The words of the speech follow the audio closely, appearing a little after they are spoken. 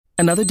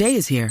Another day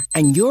is here,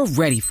 and you're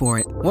ready for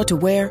it. What to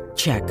wear?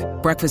 Check.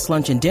 Breakfast,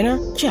 lunch, and dinner?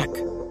 Check.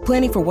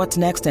 Planning for what's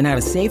next and how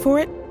to save for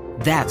it?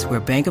 That's where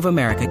Bank of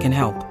America can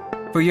help.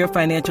 For your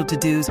financial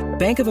to-dos,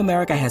 Bank of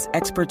America has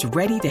experts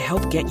ready to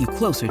help get you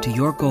closer to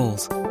your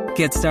goals.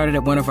 Get started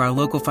at one of our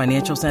local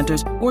financial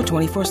centers or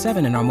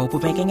 24/7 in our mobile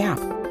banking app.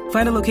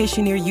 Find a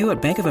location near you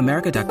at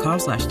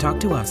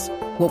bankofamerica.com/talktous.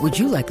 What would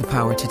you like the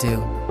power to do?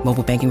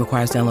 Mobile banking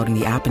requires downloading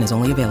the app and is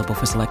only available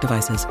for select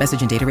devices.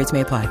 Message and data rates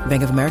may apply.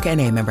 Bank of America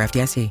N.A., member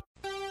FDIC.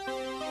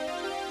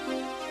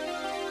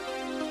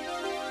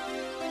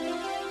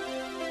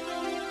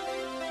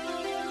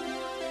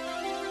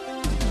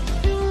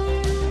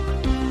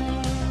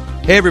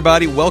 Hey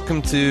everybody,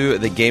 welcome to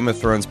the Game of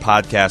Thrones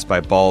podcast by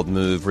Bald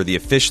Move. We're the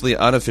officially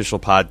unofficial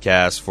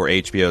podcast for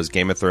HBO's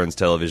Game of Thrones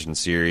television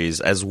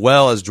series, as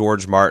well as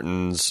George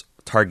Martin's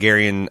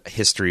Targaryen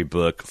history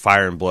book,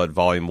 Fire and Blood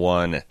Volume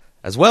 1,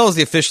 as well as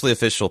the officially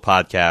official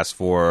podcast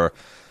for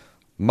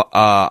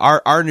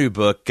our new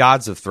book,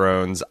 Gods of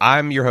Thrones.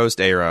 I'm your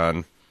host,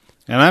 Aaron.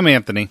 And I'm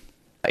Anthony.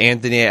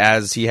 Anthony,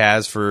 as he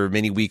has for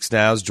many weeks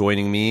now, is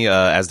joining me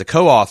as the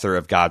co-author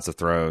of Gods of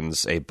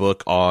Thrones, a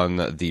book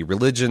on the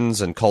religions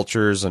and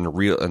cultures and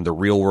the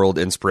real-world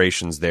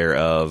inspirations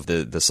thereof,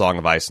 the Song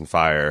of Ice and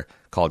Fire,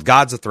 called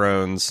Gods of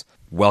Thrones.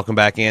 Welcome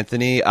back,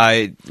 Anthony.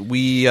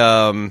 We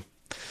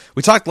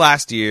talked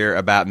last year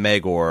about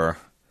Maegor,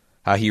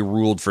 how he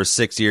ruled for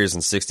 6 years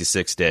and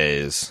 66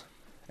 days,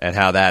 and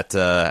how that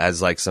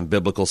has like some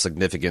biblical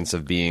significance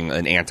of being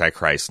an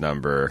Antichrist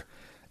number.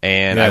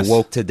 And yes. I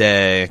woke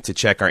today to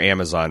check our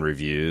Amazon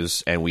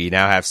reviews, and we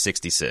now have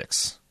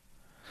 66.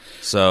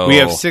 So we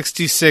have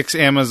 66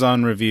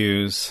 Amazon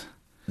reviews.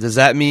 Does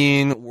that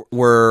mean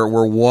we're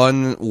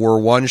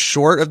one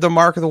short of the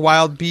mark of the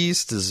wild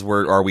beast?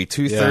 Are we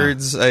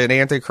 2/3 an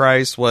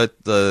Antichrist? What's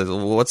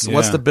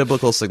the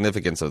biblical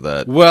significance of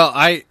that? Well,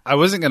 I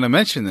wasn't going to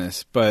mention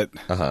this, but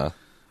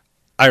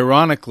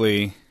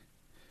ironically,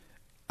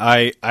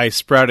 I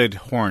sprouted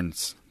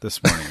horns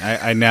this morning.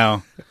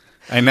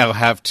 I now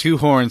have 2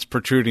 horns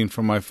protruding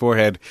from my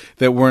forehead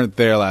that weren't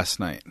there last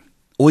night.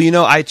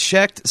 Well, I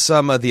checked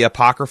some of the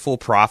apocryphal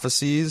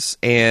prophecies,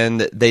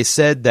 and they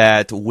said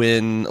that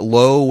when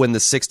the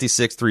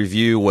 66th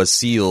review was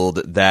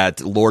sealed,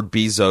 that Lord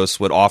Bezos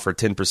would offer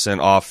 10%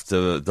 off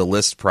the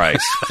list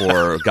price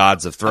for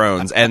Gods of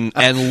Thrones,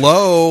 and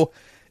lo,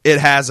 it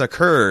has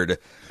occurred.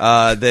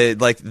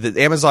 The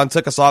Amazon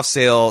took us off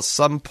sale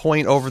some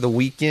point over the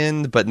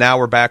weekend, but now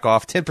we're back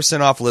off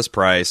 10% off list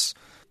price.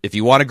 If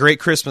you want a great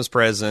Christmas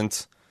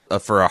present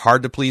for a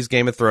hard-to-please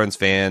Game of Thrones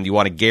fan, you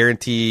want to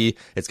guarantee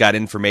it's got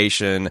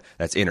information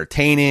that's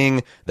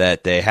entertaining,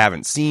 that they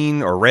haven't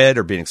seen or read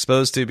or been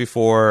exposed to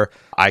before,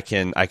 I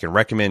can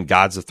recommend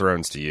Gods of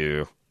Thrones to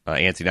you,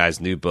 Anthony and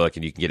I's new book,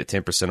 and you can get it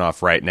 10%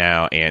 off right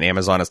now, and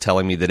Amazon is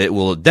telling me that it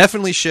will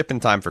definitely ship in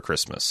time for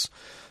Christmas.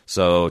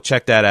 So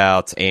check that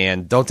out,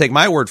 and don't take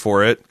my word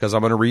for it, because I'm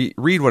going to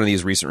read one of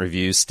these recent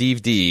reviews.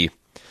 Steve D.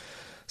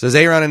 says,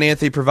 Aaron and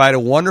Anthony provide a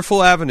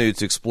wonderful avenue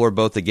to explore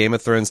both the Game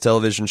of Thrones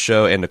television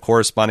show and the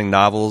corresponding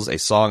novels, A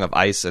Song of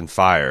Ice and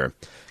Fire.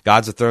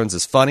 Gods of Thrones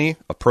is funny,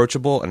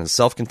 approachable, and a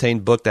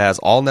self-contained book that has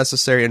all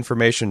necessary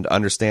information to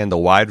understand the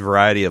wide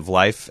variety of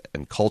life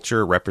and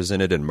culture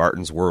represented in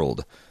Martin's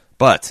world.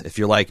 But if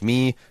you're like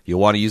me,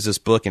 you'll want to use this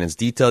book and its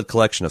detailed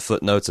collection of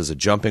footnotes as a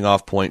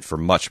jumping-off point for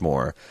much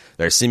more.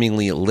 There are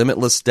seemingly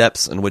limitless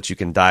depths in which you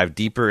can dive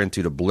deeper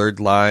into the blurred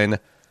line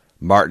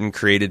Martin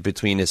created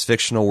between his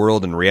fictional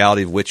world and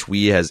reality of which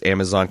we as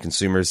Amazon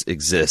consumers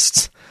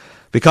exist.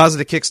 Because of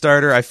the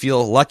Kickstarter, I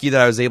feel lucky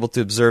that I was able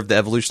to observe the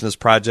evolution of this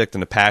project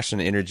and the passion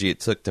and energy it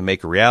took to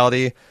make a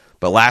reality.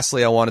 But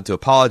lastly, I wanted to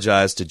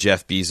apologize to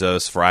Jeff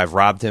Bezos for I've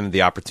robbed him of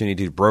the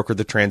opportunity to broker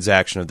the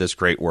transaction of this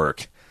great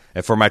work.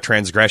 And for my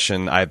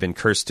transgression, I have been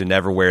cursed to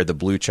never wear the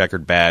blue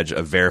checkered badge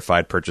of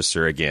verified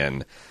purchaser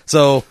again.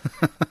 So,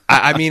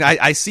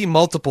 I see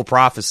multiple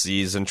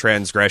prophecies and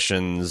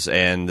transgressions,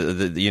 and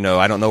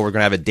I don't know. We're going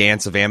to have a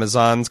dance of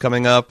Amazons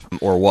coming up,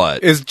 or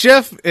what? Is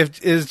Jeff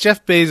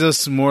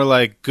Bezos more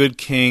like Good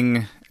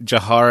King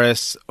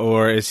Jaehaerys,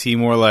 or is he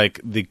more like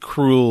the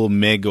cruel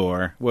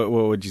Maegor? What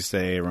would you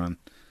say, Aaron?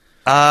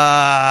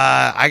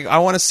 I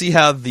want to see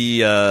how the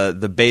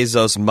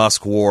Bezos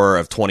Musk war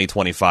of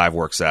 2025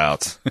 works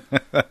out.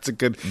 That's a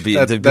good.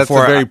 That's a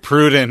very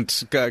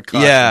prudent.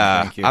 Caution.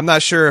 Yeah, I'm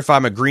not sure if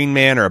I'm a green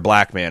man or a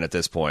black man at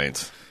this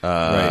point.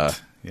 Right.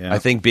 Yeah. I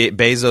think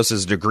Bezos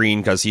is the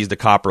green because he's the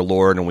copper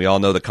lord, and we all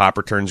know the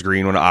copper turns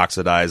green when it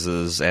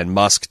oxidizes. And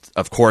Musk,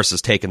 of course,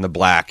 has taken the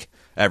black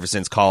ever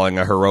since calling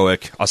a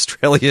heroic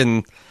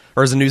Australian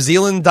or is a New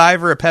Zealand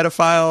diver a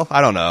pedophile.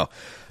 I don't know.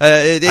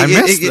 I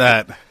missed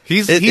that.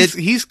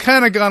 He's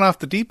kind of gone off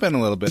the deep end a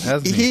little bit,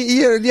 hasn't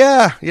he?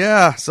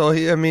 Yeah. So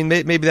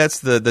maybe that's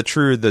the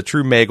true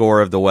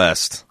Maegor of the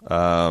West.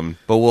 But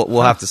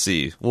we'll have to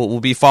see. We'll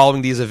be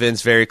following these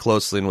events very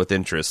closely and with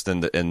interest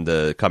in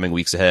the coming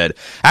weeks ahead.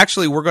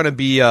 Actually, we're going to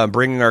be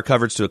bringing our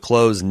coverage to a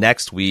close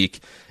next week.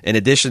 In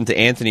addition to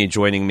Anthony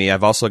joining me,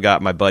 I've also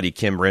got my buddy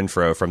Kim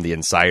Renfro from The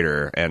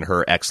Insider and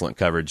her excellent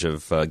coverage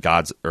of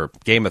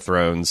Game of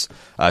Thrones.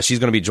 She's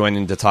going to be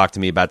joining to talk to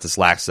me about this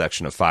last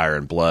section of Fire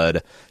and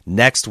Blood.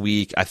 Next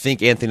week, I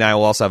think Anthony and I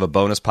will also have a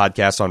bonus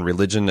podcast on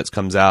religion that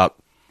comes out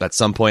at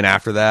some point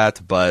after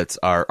that, but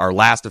our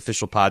last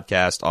official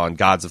podcast on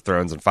Gods of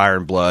Thrones and Fire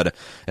and Blood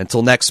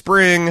until next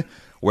spring,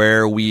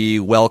 where we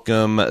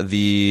welcome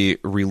the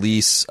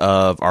release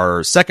of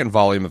our second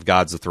volume of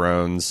Gods of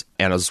Thrones,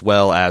 and as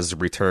well as the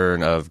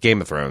return of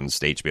Game of Thrones,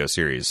 the HBO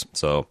series.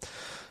 So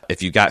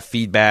if you got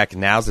feedback,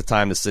 now's the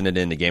time to send it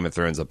in to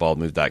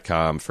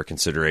GameofThrones@baldmove.com for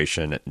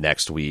consideration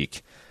next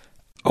week.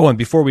 Oh, and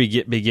before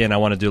we begin, I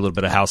want to do a little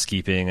bit of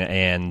housekeeping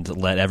and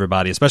let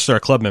everybody, especially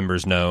our club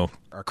members, know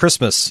our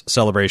Christmas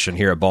celebration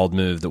here at Bald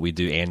Move that we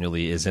do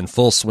annually is in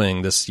full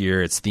swing this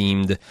year. It's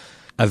themed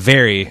a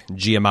very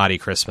Giamatti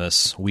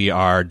Christmas. We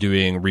are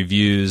doing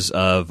reviews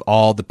of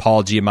all the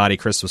Paul Giamatti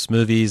Christmas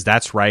movies.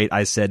 That's right,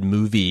 I said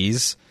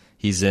movies.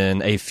 He's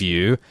in a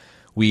few.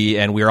 We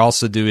are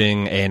also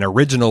doing an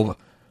original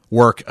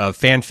work of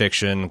fan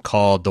fiction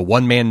called The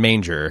One Man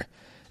Manger,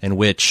 in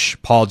which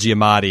Paul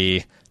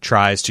Giamatti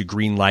tries to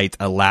greenlight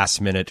a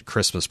last-minute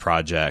Christmas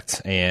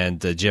project. And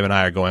Jim and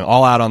I are going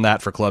all out on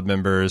that for club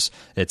members.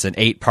 It's an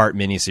 8-part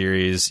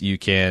miniseries. You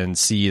can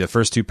see the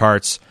first 2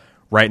 parts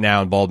right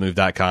now on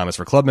baldmove.com. It's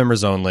for club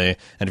members only.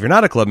 And if you're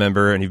not a club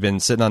member and you've been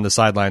sitting on the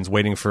sidelines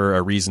waiting for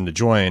a reason to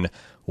join,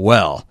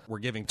 well, we're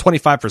giving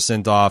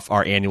 25% off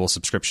our annual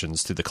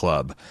subscriptions to the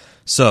club.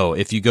 So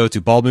if you go to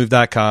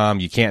baldmove.com,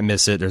 you can't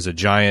miss it. There's a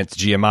giant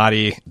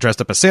Giamatti dressed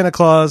up as Santa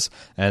Claus,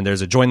 and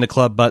there's a join the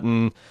club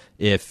button.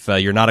 If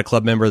you're not a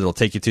club member, it'll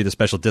take you to the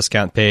special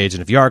discount page.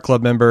 And if you are a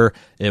club member,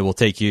 it will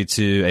take you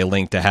to a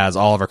link that has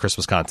all of our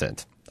Christmas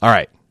content. All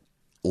right.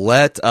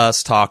 Let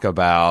us talk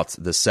about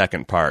the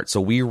second part.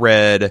 So we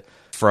read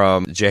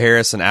from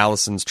Jaehaerys and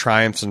Alicent's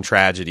triumphs and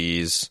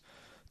tragedies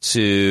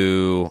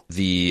to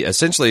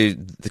essentially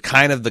the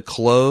kind of the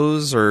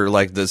close, or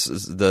like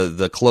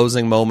the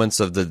closing moments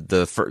of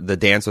the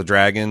Dance with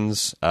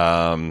Dragons,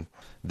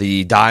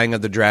 the dying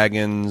of the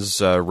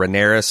dragons,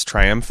 Rhaenyra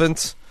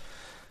triumphant.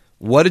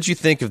 What did you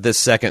think of this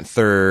second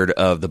third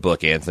of the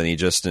book, Anthony,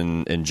 just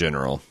in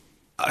general?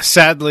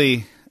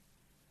 Sadly,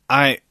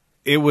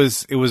 it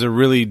was a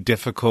really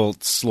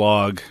difficult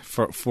slog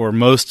for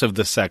most of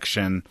the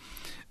section.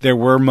 There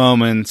were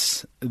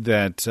moments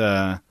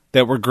that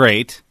were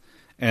great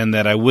and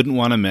that I wouldn't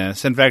want to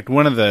miss. In fact,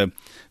 one of the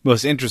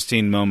most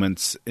interesting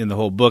moments in the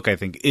whole book, I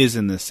think, is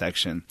in this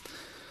section.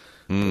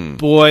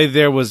 Boy,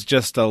 there was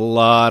just a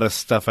lot of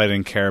stuff I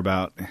didn't care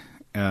about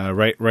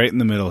right in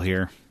the middle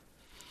here.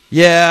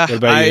 Yeah, what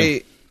about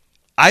you?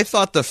 I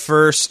thought the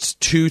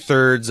first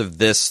 2/3 of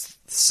this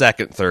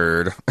second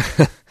third,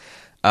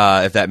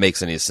 if that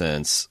makes any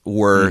sense,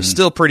 were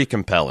still pretty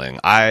compelling.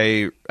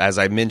 As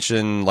I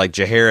mentioned, like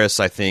Jaehaerys,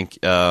 I think,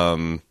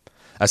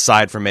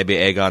 aside from maybe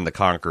Aegon the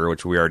Conqueror,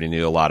 which we already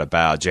knew a lot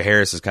about,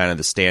 Jaehaerys is kind of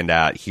the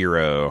standout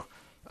hero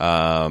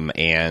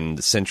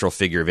and central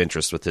figure of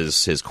interest with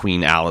his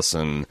Queen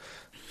Alicent.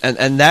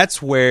 And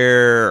that's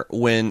where,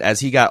 as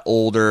he got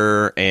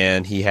older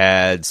and he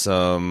had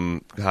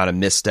some kind of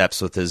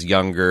missteps with his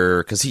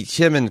younger, because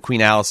him and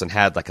Queen Alicent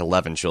had like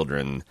 11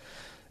 children,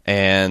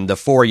 and the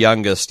 4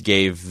 youngest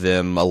gave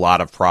them a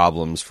lot of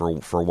problems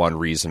for one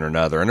reason or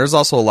another. And there's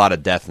also a lot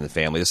of death in the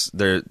family.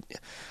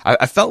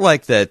 I felt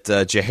like that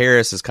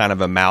Jaehaerys is kind of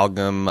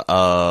amalgam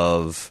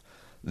of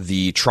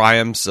the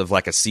triumphs of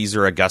like a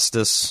Caesar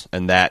Augustus,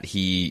 and that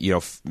he,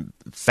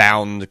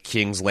 found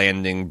King's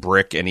Landing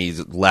brick and he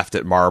left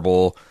it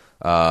marble.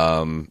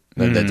 And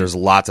that there's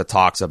lots of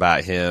talks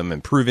about him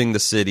improving the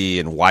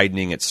city and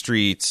widening its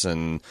streets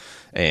and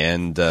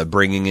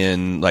bringing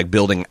in, like,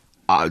 building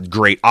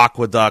great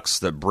aqueducts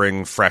that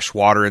bring fresh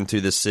water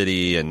into the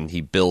city. And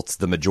he built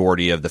the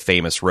majority of the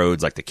famous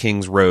roads, like the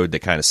King's Road, that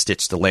kind of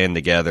stitched the land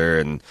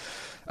together.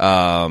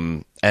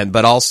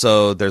 But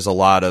also there's a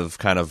lot of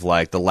kind of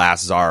like the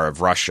last Tsar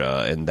of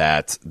Russia, in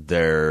that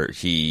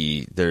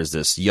there's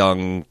this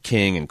young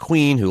king and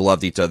queen who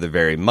loved each other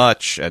very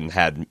much and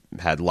had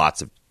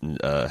lots of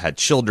had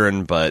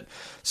children, but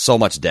so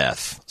much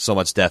death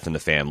in the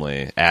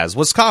family, as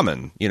was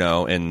common,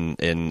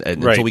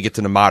 until we get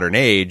to the modern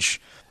age.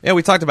 Yeah,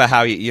 we talked about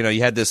how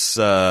you had this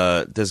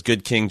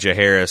good King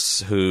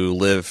Jaehaerys who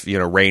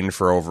reigned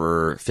for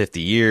over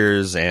 50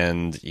 years,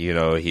 and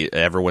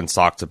everyone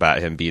talked about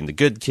him being the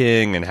good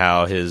king and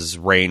how his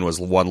reign was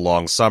one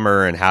long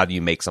summer. And how do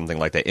you make something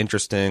like that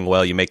interesting?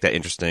 Well, you make that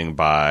interesting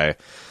by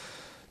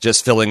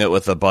just filling it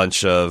with a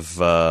bunch of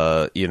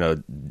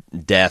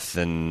death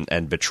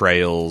and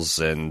betrayals.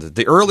 And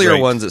the earlier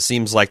ones, it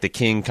seems like the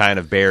king kind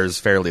of bears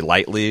fairly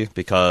lightly,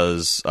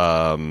 because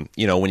when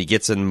he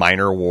gets in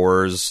minor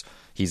wars,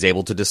 He's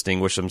able to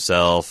distinguish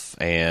himself,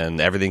 and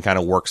everything kind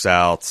of works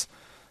out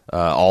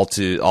all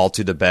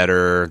to the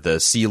better. The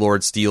Sea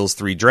Lord steals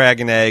 3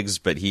 dragon eggs,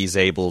 but he's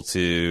able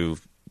to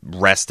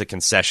wrest a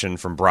concession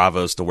from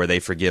Braavos to where they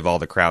forgive all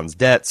the crown's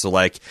debt. So,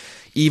 like,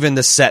 even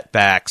the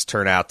setbacks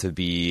turn out to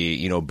be,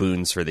 you know,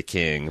 boons for the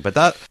king. But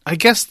that, I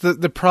guess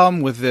the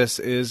problem with this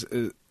is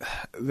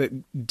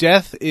that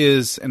death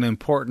is an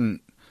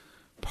important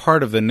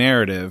part of the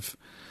narrative,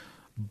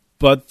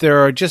 but there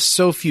are just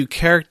so few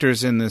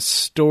characters in this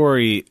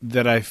story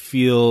that I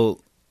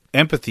feel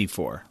empathy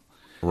for.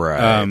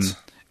 right.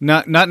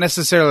 Not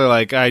necessarily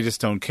like I just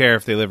don't care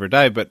if they live or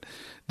die, but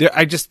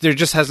there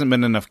just hasn't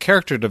been enough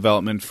character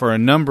development for a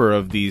number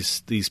of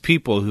these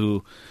people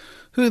who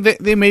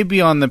they may be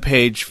on the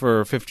page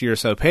for 50 or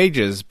so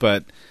pages,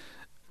 but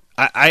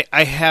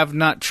I have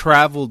not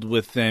traveled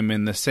with them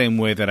in the same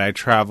way that I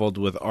traveled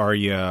with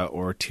Arya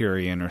or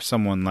Tyrion or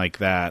someone like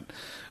that,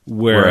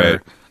 where Right.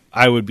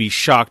 I would be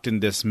shocked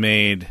and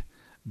dismayed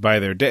by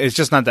their death. It's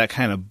just not that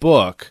kind of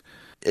book.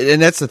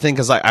 And that's the thing,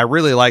 because I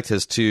really liked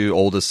his 2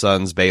 oldest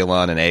sons,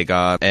 Balon and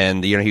Aegon,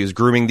 and, you know, he was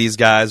grooming these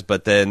guys,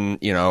 but then,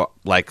 you know,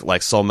 like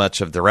so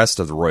much of the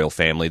rest of the royal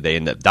family, they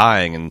end up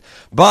dying.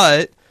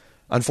 But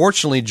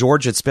unfortunately,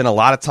 George had spent a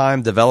lot of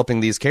time developing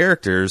these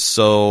characters,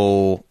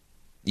 so,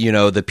 you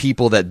know, the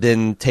people that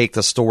then take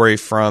the story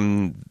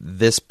from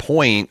this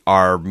point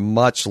are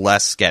much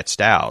less sketched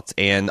out.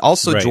 And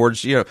also, Right.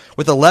 George, you know,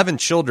 with 11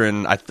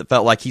 children, I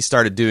felt like he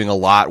started doing a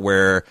lot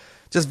where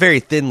just very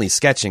thinly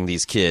sketching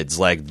these kids.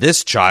 Like,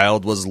 this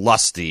child was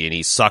lusty and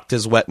he sucked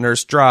his wet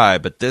nurse dry,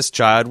 but this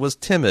child was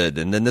timid,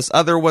 and then this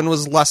other one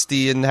was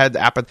lusty and had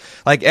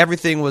like,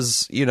 everything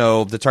was, you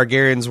know, the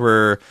Targaryens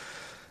were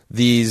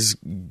these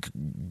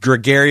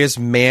gregarious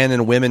man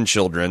and women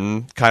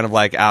children, kind of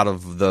like out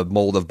of the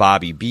mold of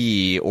Bobby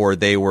B, or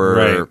they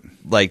were Right.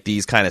 like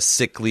these kind of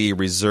sickly,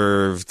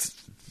 reserved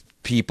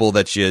people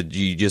that you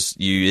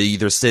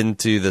either send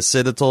to the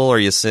Citadel or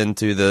you send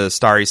to the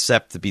Starry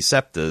Sept to be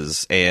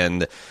Septas.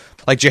 And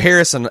like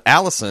Jaehaerys and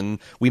Alicent,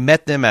 we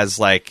met them as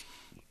like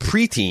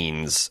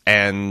preteens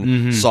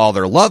and saw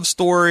their love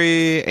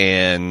story,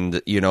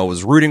 and, you know,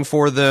 was rooting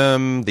for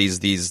them.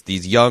 These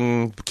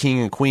young king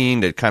and queen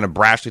that kind of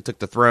brashly took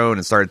the throne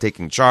and started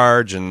taking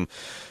charge. And,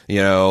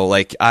 you know,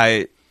 like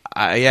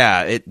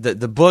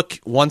the book,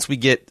 once we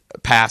get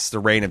past the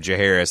reign of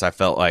Jaehaerys, I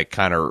felt like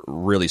kind of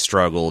really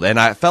struggled, and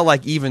I felt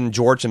like even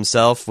George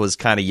himself was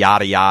kind of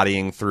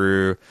yada-yadaing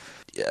through.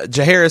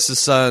 Jaehaerys'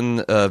 son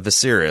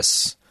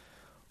Viserys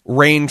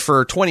reigned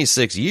for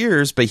 26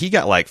 years, but he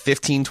got like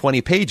 15,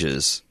 20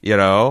 pages. You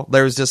know,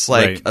 there was just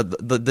like Right.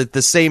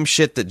 the same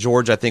shit that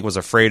George, I think, was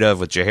afraid of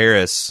with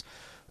Jaehaerys.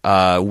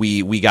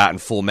 We got in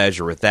full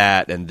measure with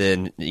that, and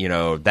then, you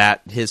know,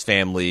 that his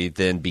family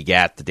then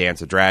begat the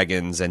Dance of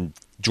Dragons, and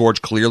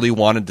George clearly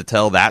wanted to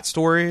tell that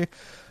story.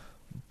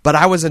 But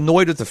I was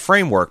annoyed with the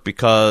framework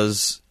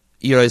because,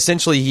 you know,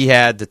 essentially he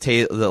had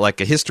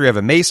like a history of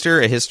a maester,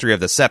 a history of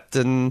the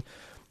Septon,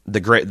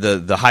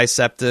 the High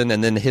Septon,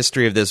 and then the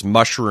history of this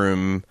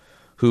mushroom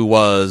who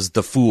was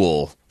the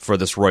fool for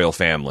this royal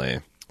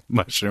family.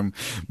 Mushroom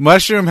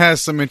has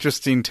some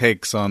interesting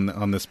takes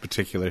on this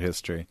particular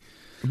history.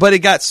 But it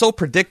got so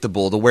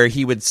predictable to where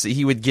he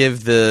would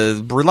give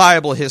the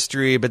reliable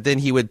history, but then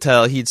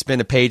he'd spend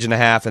a page and a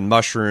half in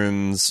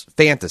mushrooms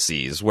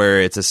fantasies,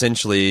 where it's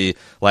essentially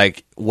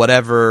like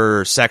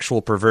whatever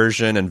sexual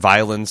perversion and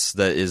violence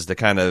that is the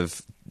kind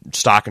of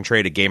stock and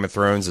trade of Game of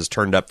Thrones is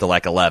turned up to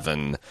like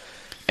 11.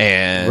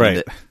 And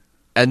Right.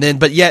 And then,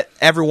 but yet,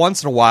 every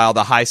once in a while,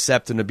 the High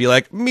Septon would be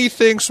like,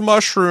 "Methinks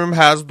Mushroom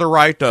has the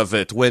right of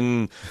it,"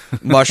 when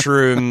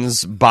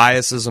Mushroom's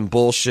biases and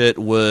bullshit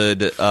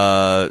would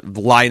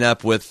line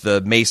up with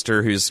the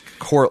Maester who's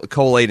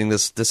collating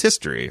this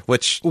history.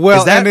 Which,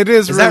 Well, that, and it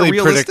is that really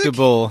realistic?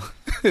 predictable.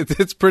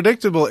 It's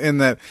predictable in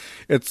that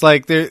it's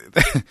like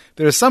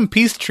there's some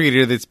peace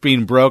treaty that's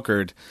being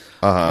brokered,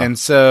 and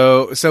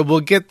so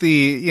we'll get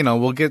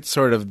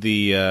sort of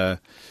the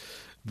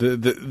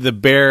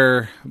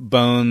bare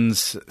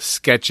bones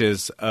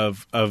sketches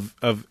of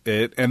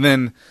it, and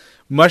then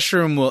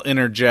Mushroom will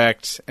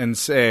interject and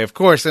say, of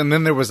course, and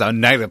then there was a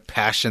night of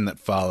passion that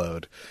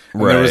followed.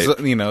 And there was,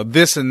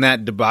 this and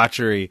that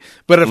debauchery.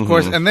 But of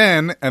course, and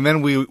then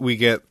we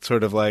get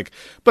sort of like,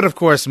 but of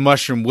course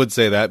Mushroom would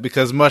say that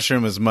because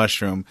Mushroom is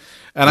Mushroom.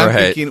 And I'm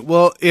thinking,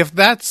 well, if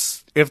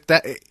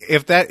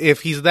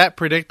he's that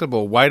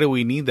predictable, why do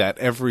we need that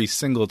every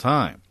single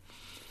time?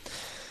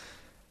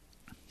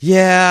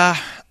 Yeah,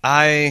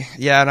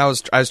 and I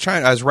was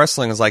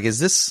wrestling. I was like, is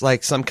this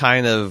like some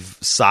kind of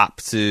sop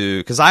to?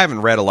 Because I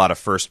haven't read a lot of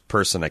first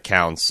person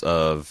accounts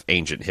of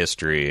ancient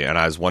history, and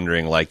I was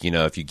wondering, like, you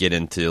know, if you get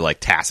into like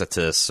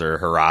Tacitus or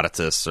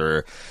Herodotus,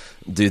 or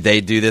do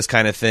they do this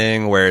kind of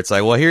thing where it's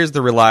like, well, here's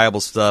the reliable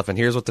stuff, and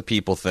here's what the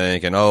people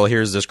think, and oh,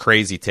 here's this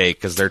crazy take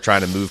because they're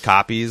trying to move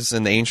copies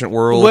in the ancient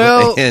world.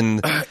 Well, and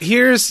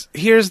here's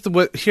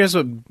what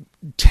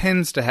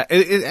tends to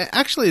happen.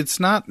 Actually, it's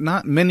not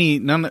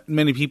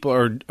many people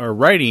are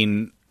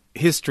writing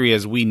history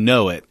as we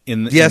know it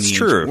in the true.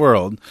 ancient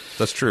world.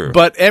 That's true.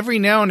 But every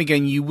now and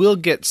again, you will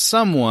get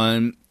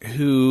someone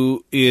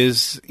who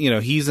is,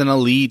 he's an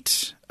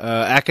elite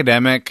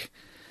academic,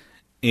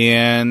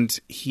 and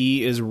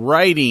he is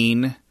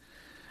writing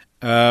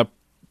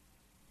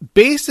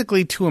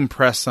basically to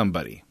impress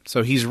somebody.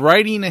 So he's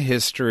writing a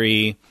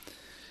history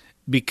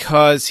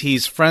because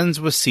he's friends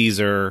with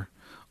Caesar,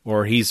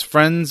 or he's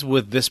friends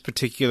with this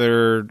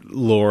particular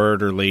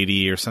lord or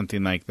lady or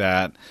something like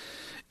that,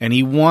 and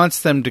he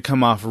wants them to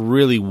come off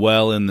really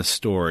well in the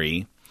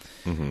story.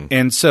 Mm-hmm.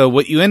 And so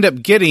what you end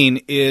up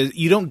getting is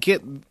you don't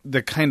get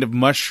the kind of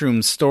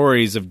mushroom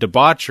stories of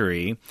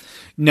debauchery.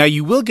 Now,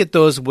 you will get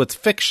those with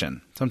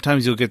fiction.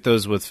 Sometimes you'll get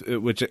those with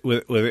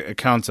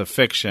accounts of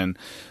fiction.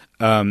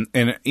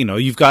 And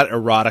you've got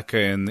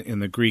erotica in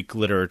the Greek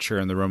literature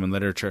and the Roman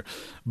literature.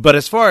 But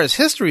as far as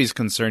history is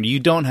concerned, you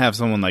don't have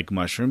someone like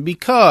Mushroom,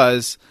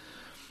 because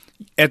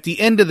at the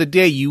end of the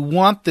day, you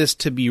want this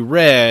to be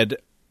read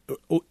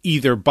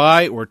either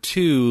by or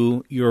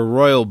to your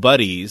royal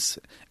buddies,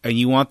 and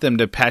you want them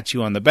to pat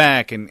you on the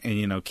back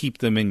and keep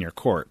them in your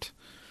court.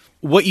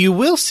 What you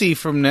will see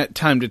from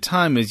time to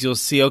time is you'll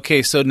see,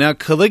 okay, so now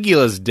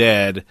Caligula's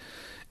dead,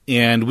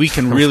 and we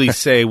can really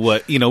say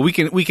what we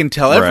can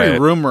tell every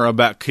rumor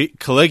about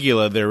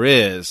Caligula there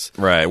is,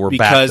 right? We're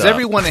because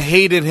everyone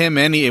hated him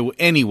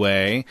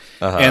anyway,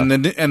 and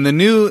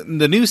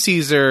the new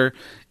Caesar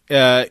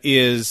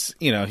is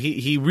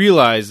he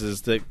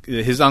realizes that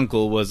his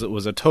uncle was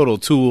a total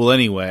tool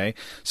anyway.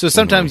 So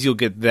sometimes you'll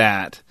get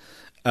that.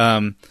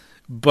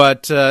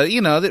 But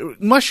the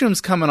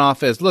Mushroom's coming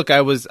off as, look,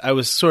 I was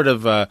sort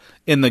of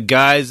in the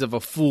guise of a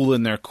fool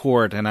in their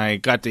court, and I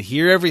got to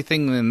hear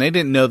everything, and they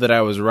didn't know that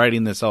I was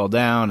writing this all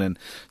down, and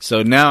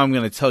so now I'm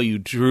going to tell you,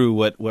 Drew,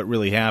 what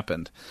really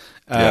happened.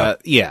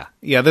 Yeah.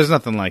 There's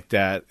nothing like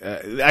that.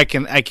 I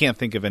can't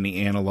think of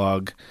any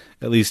analog,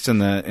 at least in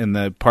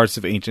the parts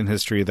of ancient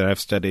history that I've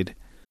studied.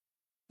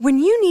 When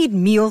you need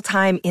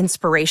mealtime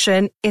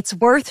inspiration, it's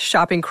worth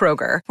shopping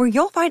Kroger, where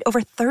you'll find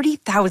over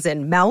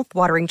 30,000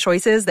 mouth-watering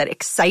choices that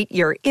excite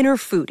your inner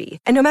foodie.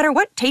 And no matter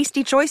what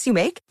tasty choice you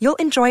make, you'll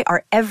enjoy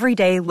our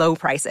everyday low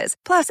prices,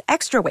 plus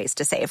extra ways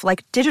to save,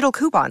 like digital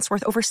coupons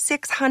worth over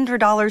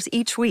 $600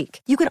 each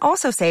week. You can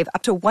also save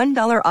up to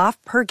 $1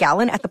 off per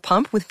gallon at the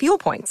pump with fuel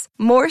points.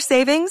 More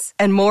savings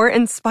and more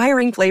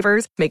inspiring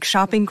flavors make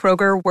shopping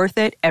Kroger worth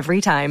it every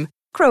time.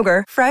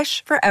 Kroger,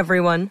 fresh for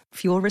everyone.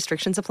 Fuel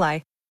restrictions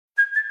apply.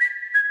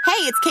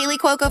 Hey, it's Kaylee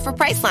Cuoco for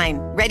Priceline.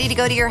 Ready to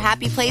go to your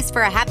happy place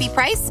for a happy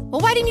price? Well,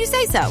 why didn't you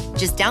say so?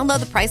 Just download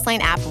the Priceline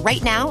app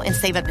right now and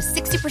save up to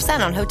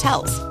 60% on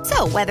hotels.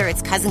 So whether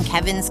it's Cousin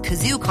Kevin's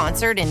Kazoo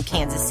Concert in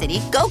Kansas City,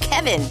 go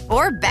Kevin,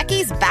 or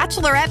Becky's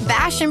Bachelorette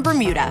Bash in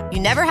Bermuda, you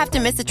never have to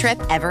miss a trip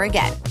ever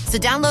again. So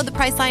download the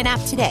Priceline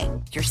app today.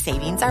 Your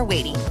savings are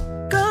waiting.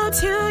 Go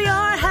to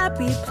your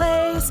happy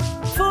place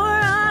for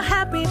a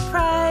happy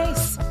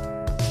price.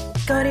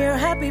 Go to your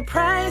happy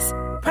price,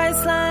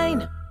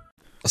 Priceline.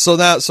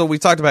 So we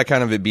talked about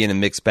kind of it being a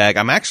mixed bag.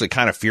 I'm actually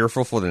kind of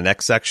fearful for the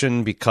next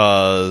section,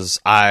 because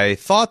I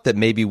thought that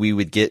maybe we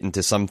would get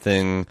into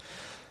something.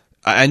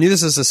 I knew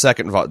this is the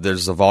second.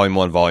 There's a volume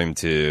 1, volume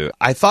 2.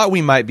 I thought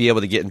we might be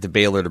able to get into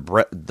Baylor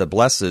the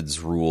Blessed's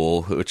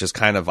rule, which is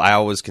kind of, I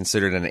always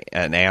considered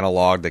an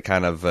analog to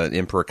kind of an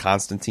Emperor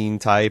Constantine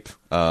type.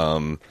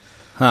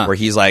 Where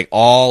he's like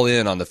all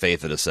in on the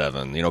faith of the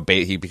seven.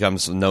 He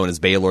becomes known as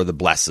Baylor the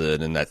Blessed,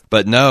 and that.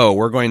 But no,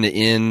 we're going to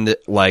end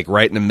like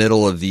right in the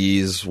middle of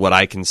these, what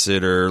I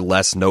consider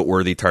less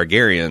noteworthy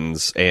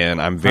Targaryens, and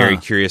I'm very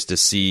curious to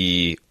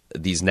see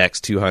these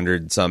next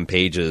 200 some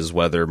pages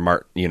whether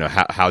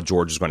how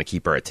George is going to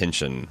keep our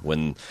attention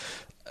when.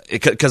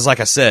 Because, like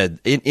I said,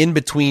 in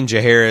between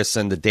Jaehaerys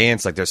and the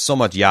dance, like there's so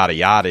much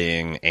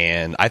yada-yadaing,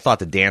 and I thought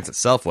the dance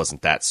itself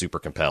wasn't that super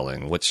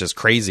compelling, which is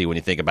crazy when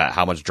you think about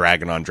how much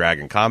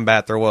dragon-on-dragon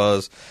combat there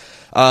was.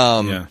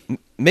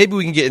 Maybe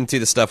we can get into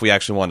the stuff we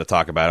actually wanted to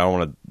talk about. I don't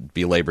want to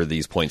belabor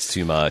these points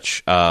too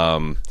much.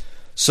 Hey,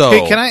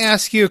 can I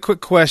ask you a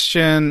quick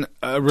question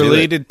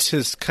related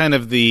to kind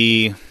of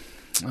the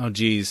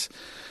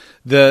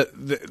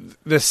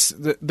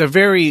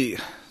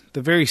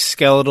very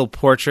skeletal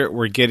portrait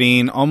we're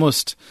getting?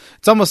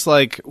 It's almost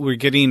like we're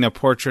getting a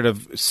portrait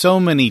of so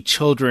many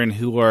children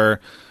who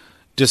are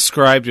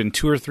described in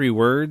 2 or 3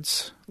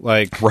 words,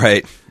 like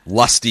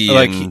lusty,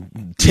 like,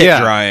 and tit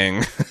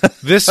drying.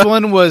 This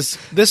one was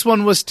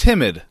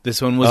timid.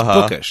 This one was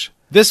bookish.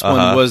 This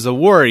one was a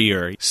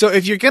warrior. So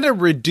if you're going to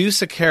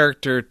reduce a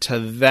character to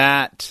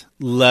that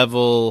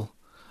level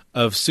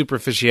of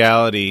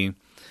superficiality,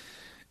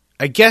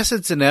 I guess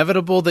it's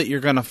inevitable that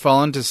you're going to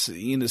fall into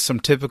some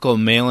typical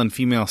male and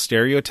female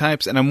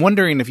stereotypes, and I'm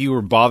wondering if you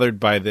were bothered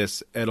by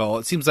this at all.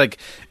 It seems like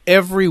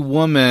every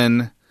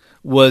woman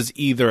was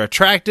either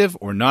attractive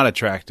or not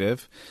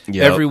attractive.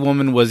 Yep. Every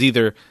woman was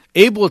either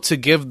able to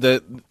give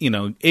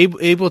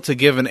able to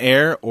give an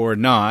heir or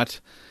not,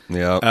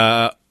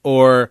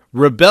 or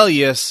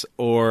rebellious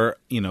or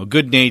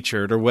good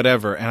natured or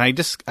whatever. And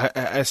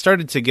I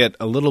started to get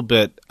a little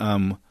bit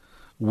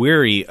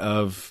weary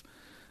of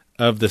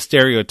of the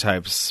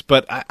stereotypes.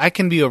 But I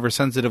can be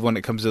oversensitive when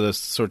it comes to those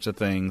sorts of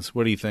things.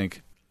 What do you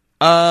think?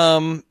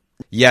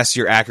 Yes,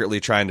 you're accurately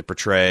trying to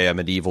portray a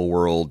medieval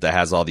world that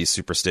has all these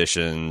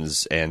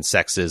superstitions and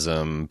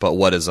sexism, but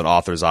what is an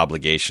author's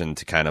obligation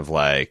to kind of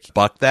like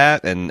buck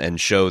that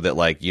and show that,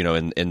 like, you know,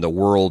 in the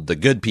world, the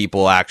good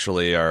people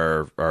actually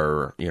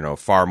are you know,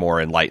 far more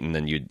enlightened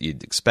than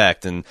you'd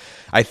expect. And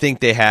I think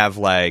they have,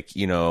 like,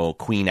 you know,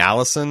 Queen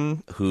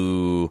Alysanne,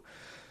 who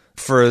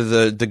for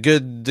the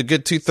good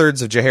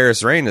 2/3 of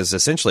Jaehaerys' reign is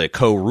essentially a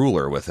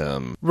co-ruler with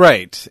him.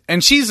 Right.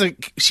 And she's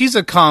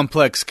a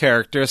complex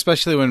character,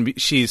 especially when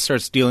she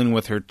starts dealing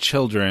with her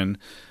children.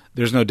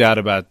 There's no doubt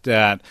about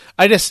that.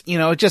 I just, you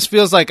know, it just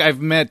feels like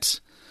I've met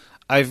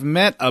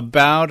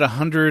about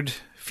 100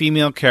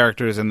 female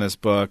characters in this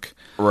book.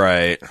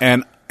 Right.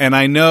 And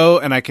I know,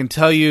 and I can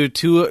tell you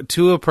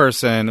to a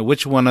person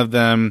which one of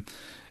them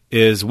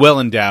is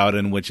well endowed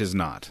and which is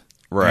not.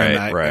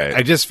 Right, right.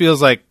 I just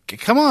feels like,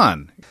 come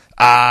on.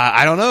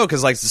 I don't know,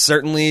 because like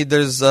certainly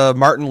there's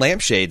Martin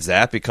lampshades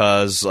that,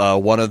 because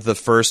one of the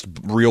first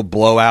real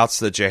blowouts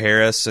that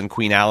Jaehaerys and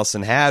Queen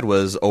Alysanne had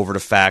was over the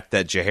fact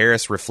that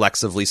Jaehaerys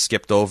reflexively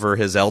skipped over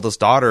his eldest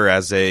daughter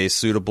as a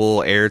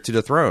suitable heir to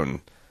the throne.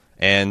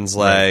 And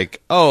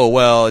like, oh,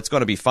 well, it's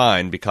going to be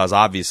fine because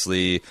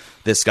obviously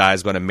this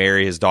guy's going to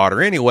marry his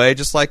daughter anyway,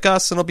 just like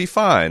us, and it'll be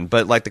fine.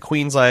 But like the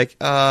queen's like,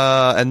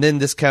 and then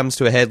this comes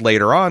to a head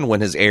later on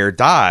when his heir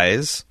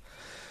dies.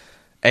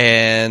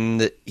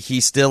 And he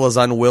still is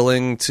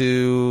unwilling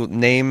to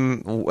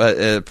name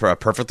a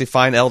perfectly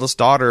fine eldest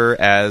daughter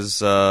as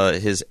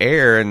his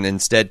heir, and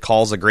instead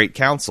calls a great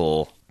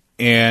council.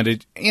 And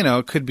it, you know,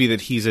 it could be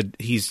that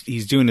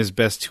he's doing his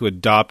best to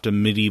adopt a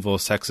medieval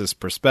sexist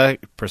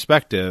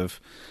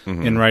perspective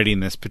in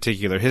writing this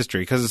particular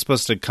history, because it's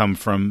supposed to come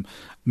from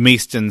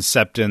Maestons,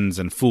 Septons,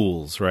 and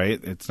Fools,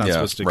 right? It's not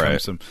supposed to come from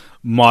some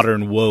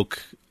modern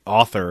woke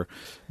author.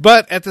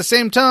 But at the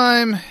same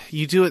time,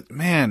 you do it,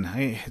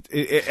 man.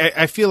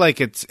 I feel like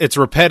it's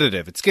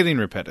repetitive. It's getting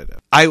repetitive.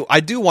 I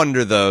do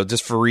wonder, though,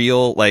 just for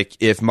real, like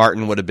if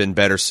Martin would have been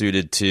better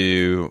suited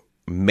to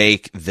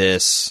make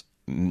this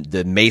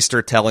the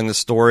Maester telling the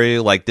story.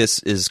 Like this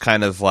is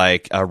kind of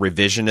like a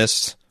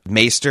revisionist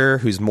Maester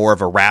who's more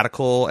of a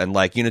radical, and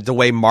like, you know, the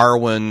way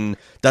Marwyn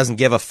doesn't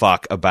give a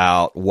fuck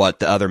about what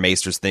the other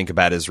Maesters think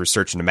about his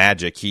research into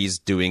magic. He's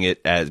doing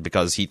it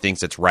because he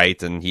thinks it's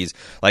right, and he's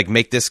like,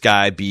 make this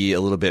guy be a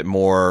little bit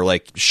more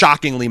like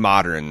shockingly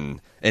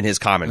modern in his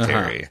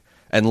commentary.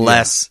 And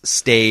less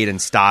staid and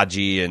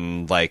stodgy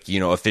and, like, you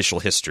know, official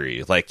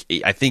history. Like,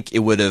 I think it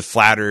would have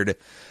flattered.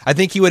 I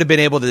think he would have been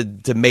able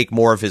to make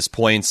more of his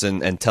points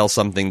and tell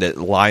something that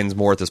lines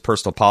more with his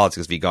personal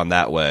politics if he'd gone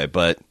that way.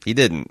 But he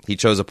didn't. He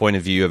chose a point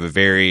of view of a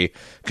very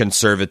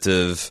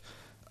conservative,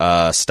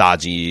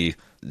 stodgy,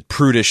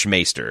 prudish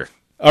Maester.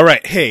 All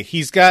right. Hey,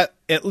 he's got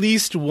at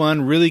least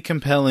one really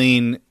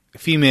compelling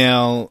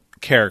female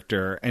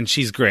character, and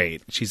she's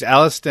great. She's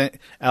Alysanne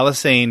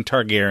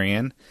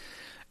Targaryen.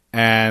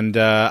 And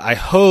I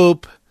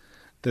hope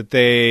that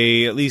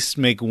they at least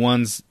make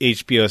one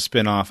HBO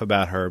spinoff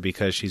about her,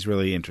 because she's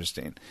really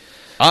interesting.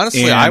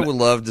 Honestly, I would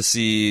love to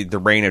see the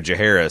Reign of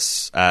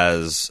Jaehaerys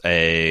as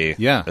a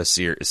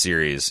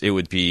series. It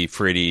would be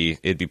pretty.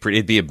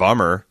 It'd be a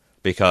bummer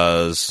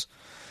because,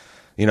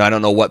 you know, I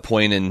don't know what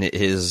point in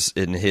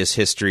his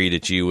history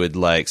that you would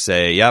like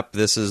say, "Yep,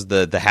 this is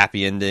the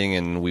happy ending,"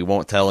 and we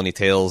won't tell any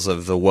tales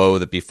of the woe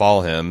that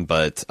befall him.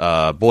 But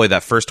boy,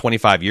 that first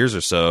 25 years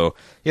or so,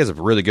 he has a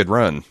really good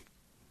run.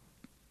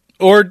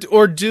 Or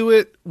do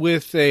it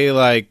with a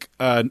like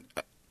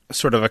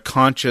sort of a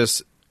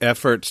conscious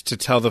effort to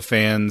tell the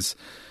fans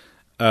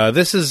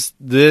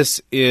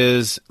this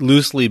is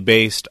loosely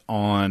based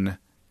on,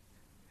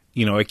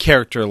 you know, a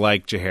character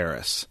like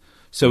Jaehaerys.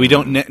 So we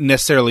don't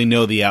necessarily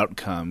know the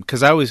outcome,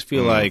 because I always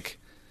feel like,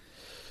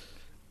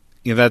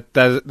 you know,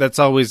 that's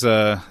always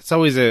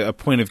a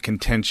point of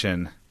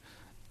contention.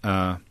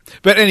 But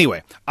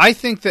anyway, I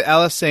think that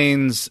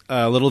Alysanne's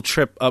little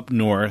trip up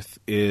north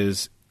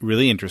is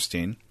really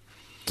interesting,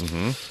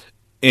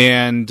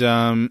 and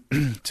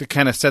to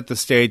kind of set the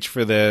stage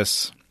for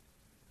this.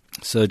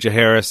 So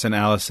Jaehaerys and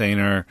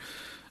Alysanne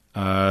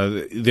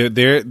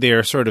are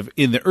they're sort of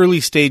in the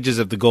early stages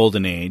of the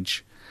Golden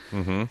Age.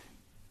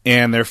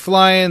 And they're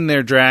flying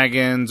their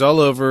dragons all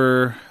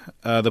over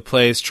the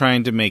place,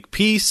 trying to make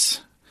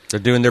peace. They're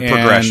doing their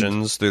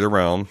progressions through the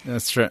realm.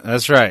 That's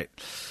right.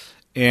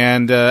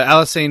 And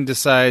Alysanne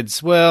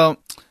decides, well,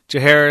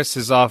 Jaehaerys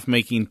is off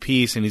making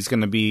peace, and he's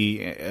going to be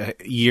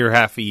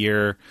half a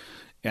year.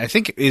 I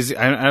think I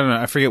don't know.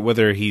 I forget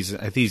whether I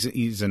think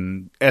he's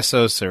in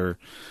Essos or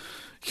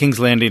King's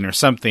Landing or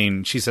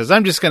something. She says,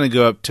 I'm just going to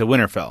go up to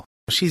Winterfell.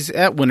 She's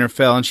at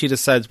Winterfell, and she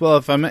decides, well,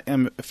 if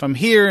I'm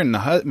here and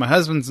my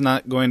husband's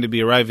not going to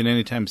be arriving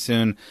anytime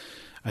soon,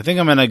 I think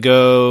I'm going to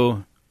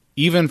go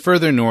even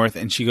further north.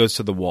 And she goes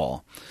to the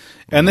Wall.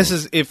 And this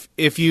is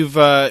if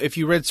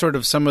you read sort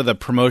of some of the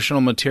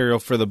promotional material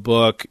for the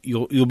book,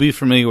 you'll be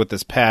familiar with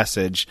this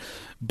passage.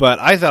 But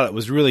I thought it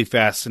was really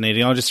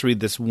fascinating. I'll just read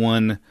this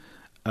one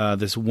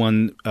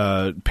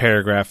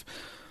paragraph.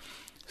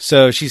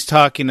 So she's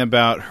talking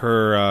about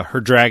her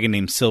dragon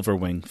named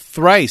Silverwing.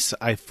 Thrice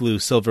I flew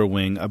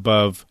Silverwing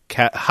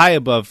high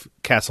above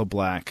Castle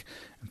Black.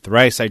 And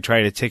thrice I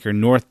tried to take her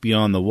north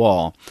beyond the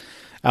wall,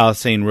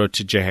 Alysanne wrote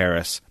to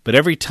Jaehaerys. But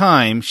every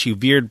time she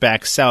veered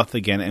back south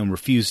again and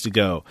refused to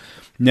go.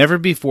 Never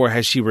before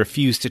has she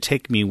refused to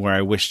take me where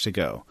I wished to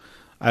go.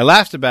 I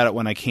laughed about it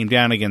when I came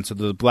down again so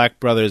that the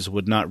Black Brothers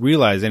would not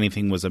realize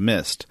anything was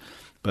amiss.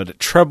 But it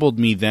troubled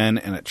me then,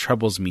 and it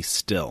troubles me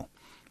still.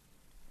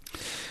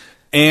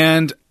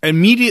 And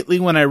immediately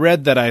when I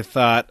read that, I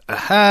thought,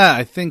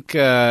 I think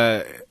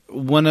this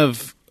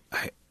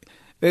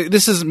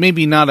is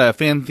maybe not a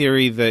fan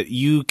theory that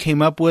you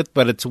came up with,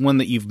 but it's one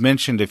that you've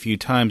mentioned a few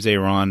times,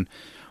 Aaron.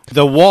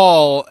 The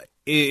wall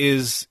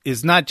is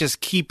not just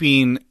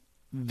keeping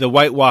the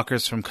White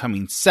Walkers from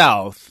coming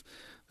south,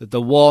 that the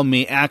wall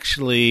may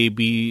actually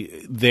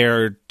be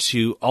there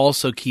to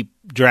also keep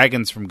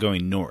dragons from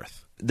going north.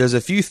 There's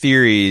a few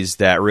theories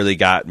that really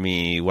got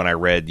me when I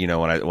read,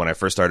 when I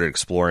first started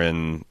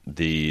exploring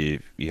the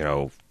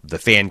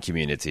fan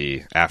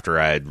community after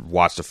I'd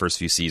watched the first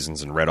few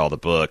seasons and read all the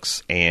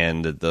books.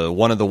 And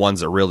one of the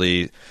ones that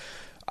really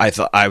I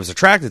thought I was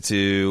attracted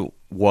to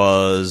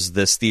was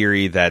this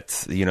theory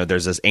that,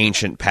 there's this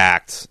ancient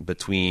pact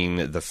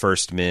between the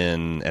First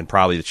Men and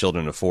probably the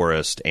Children of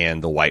Forest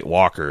and the White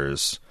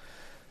Walkers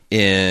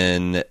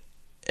and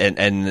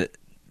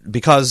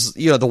because,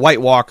 the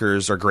White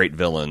Walkers are great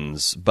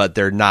villains, but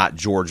they're not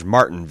George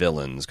Martin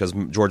villains, because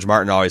George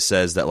Martin always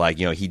says that,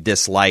 he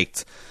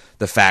disliked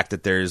the fact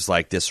that there's,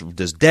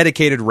 this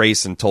dedicated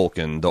race in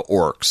Tolkien, the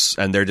orcs,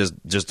 and they're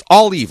just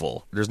all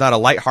evil. There's not a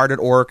lighthearted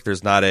orc.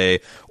 There's not a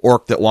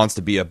orc that wants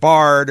to be a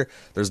bard.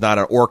 There's not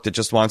an orc that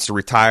just wants to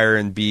retire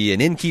and be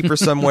an innkeeper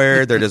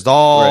somewhere. They're just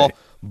all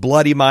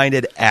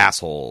bloody-minded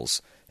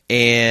assholes.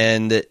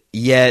 And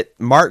yet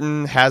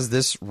Martin has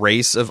this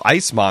race of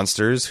ice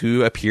monsters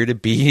who appear to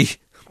be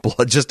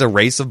just a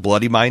race of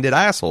bloody-minded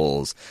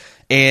assholes.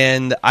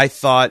 And I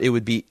thought it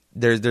would be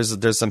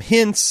there's some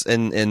hints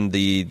in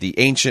the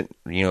ancient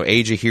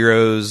Age of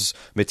Heroes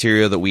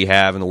material that we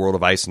have in the World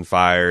of Ice and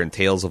Fire and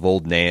Tales of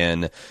Old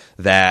Nan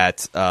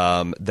that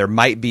there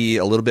might be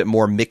a little bit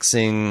more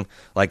mixing.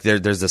 Like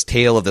there's this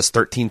tale of this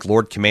 13th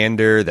Lord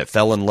Commander that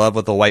fell in love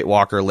with a White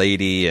Walker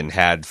lady and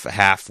had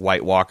half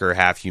White Walker,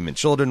 half human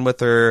children with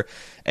her.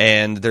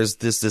 And there's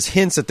this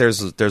hints that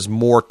there's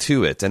more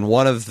to it. And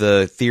one of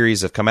the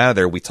theories that have come out of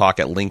there, we talk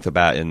at length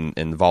about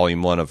in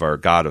Volume 1 of our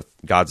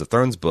Gods of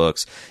Thrones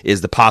books, is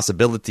the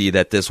possibility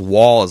that this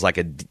wall is like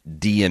a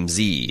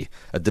DMZ,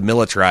 a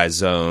demilitarized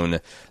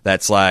zone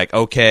that's like,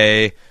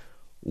 okay,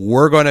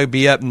 we're going to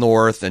be up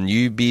north and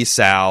you be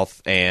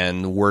south,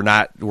 and we're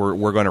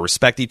going to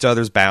respect each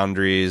other's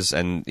boundaries.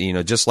 And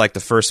just like the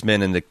First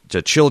Men and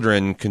the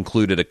children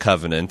concluded a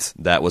covenant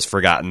that was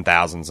forgotten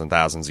thousands and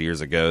thousands of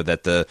years ago,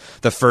 that the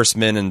First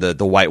Men and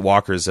the White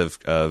Walkers have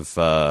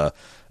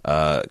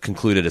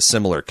concluded a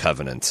similar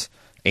covenant.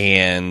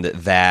 And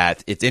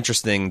that it's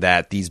interesting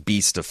that these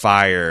beasts of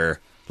fire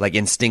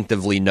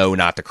instinctively know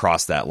not to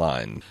cross that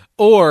line,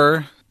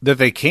 or that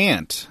they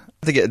can't.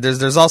 I think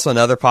there's also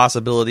another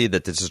possibility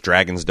that just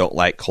dragons don't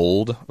like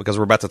cold, because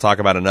we're about to talk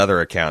about another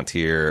account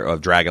here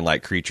of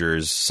dragon-like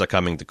creatures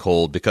succumbing to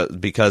cold,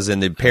 because in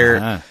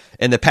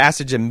the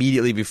passage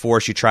immediately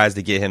before she tries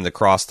to get him to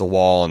cross the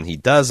wall and he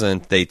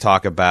doesn't, they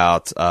talk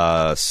about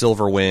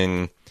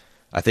Silverwing,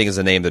 I think is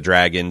the name of the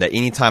dragon, that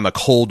anytime a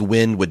cold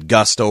wind would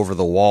gust over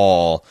the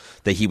wall,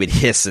 that he would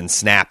hiss and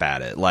snap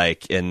at it,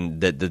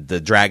 and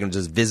the dragon was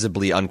just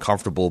visibly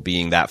uncomfortable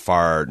being that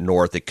far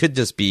north. It could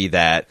just be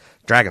that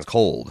dragon's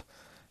cold.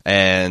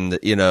 And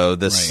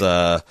this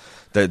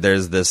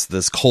there's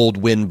this cold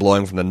wind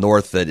blowing from the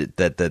north that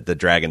the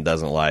dragon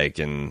doesn't like,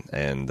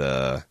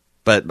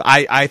 but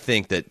I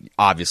think that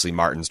obviously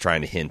Martin's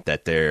trying to hint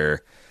that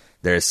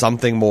there's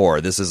something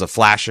more. This is a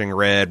flashing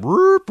red,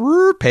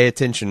 pay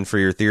attention for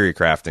your theory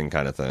crafting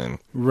kind of thing.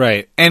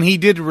 Right, and he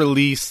did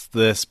release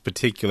this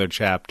particular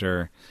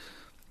chapter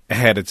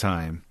ahead of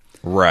time.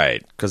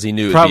 Right, because he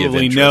knew probably it'd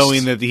be of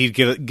knowing that he'd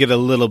get a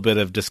little bit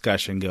of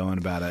discussion going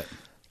about it.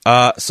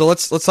 So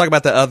let's talk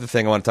about the other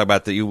thing I want to talk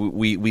about. That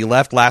we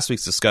left last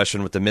week's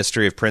discussion with the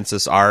mystery of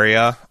Princess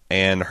Arya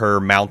and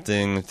her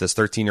mounting this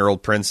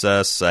 13-year-old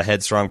princess, a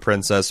headstrong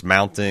princess,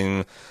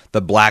 mounting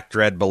the Black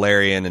Dread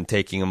Balerion and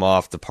taking him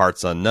off to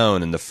parts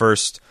unknown. And the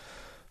first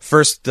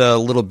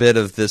little bit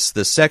of this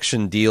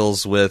section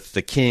deals with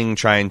the king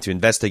trying to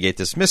investigate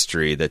this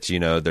mystery. That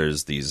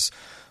there's these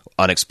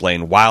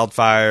unexplained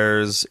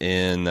wildfires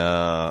in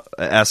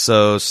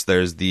Essos.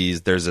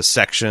 There's a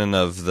section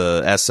of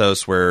the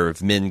Essos where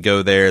if men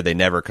go there, they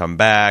never come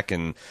back,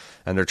 and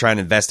they're trying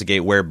to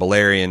investigate where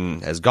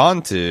Balerion has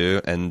gone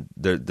to, and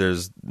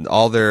there's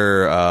all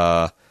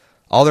their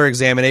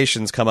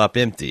examinations come up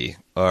empty,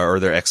 or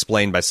they're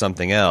explained by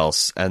something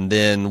else. And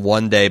then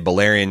one day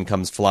Balerion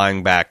comes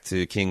flying back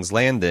to King's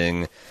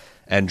Landing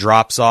and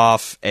drops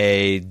off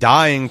a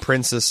dying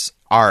Princess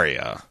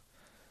Arya.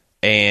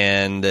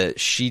 and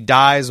she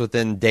dies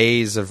within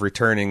days of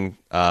returning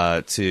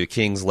to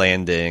King's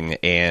Landing.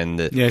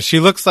 And yeah, she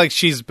looks like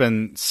she's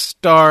been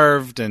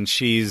starved, and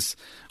she's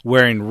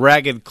wearing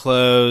ragged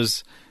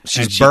clothes.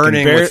 She's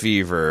burning with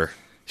fever.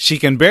 She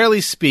can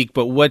barely speak,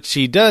 but what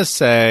she does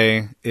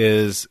say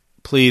is,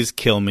 "Please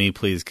kill me,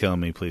 please kill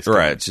me, please kill me."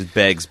 Right, she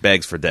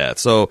begs for death.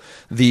 So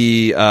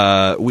we've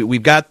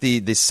got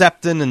the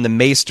Septon and the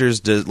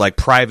Maesters like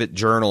private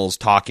journals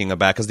talking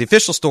about, because the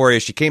official story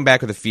is she came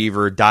back with a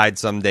fever, died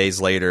some days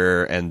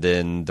later, and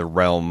then the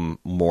realm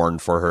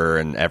mourned for her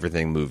and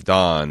everything moved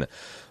on.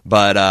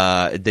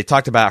 But they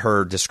talked about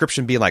her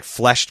description being like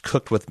flesh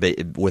cooked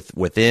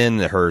within.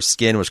 Her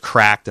skin was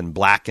cracked and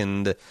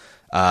blackened.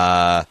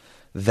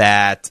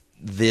 That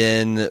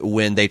then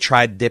when they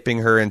tried dipping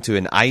her into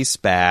an ice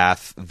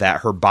bath,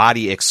 that her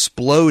body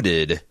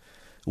exploded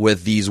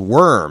with these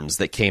worms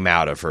that came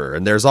out of her.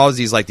 And there's always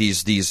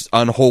these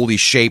unholy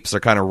shapes that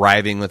are kind of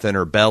writhing within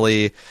her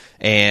belly.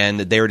 And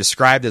they were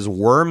described as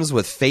worms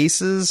with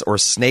faces or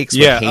snakes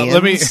with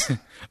hands.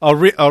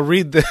 I'll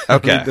read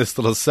this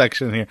little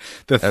section here.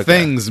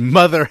 Things,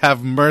 mother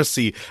have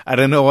mercy. I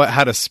don't know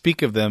how to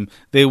speak of them.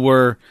 They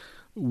were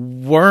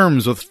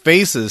worms with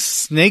faces,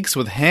 snakes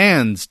with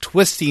hands,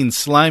 twisting,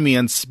 slimy,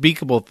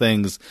 unspeakable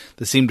things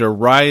that seemed to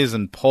rise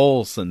and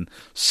pulse and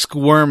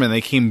squirm, and they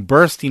came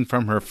bursting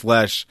from her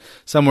flesh.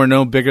 Some were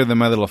no bigger than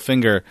my little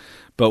finger,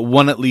 but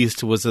one at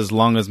least was as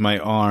long as my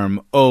arm.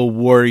 Oh,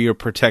 warrior,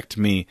 protect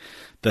me.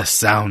 The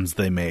sounds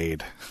they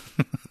made.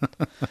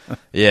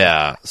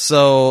 Yeah,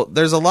 so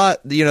there's a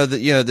lot.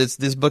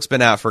 This book's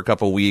been out for a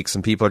couple weeks,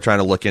 and people are trying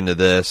to look into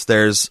this.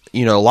 There's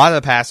a lot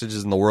of the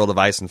passages in the World of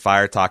Ice and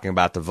Fire talking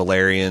about the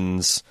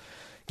Valyrians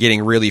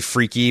getting really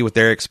freaky with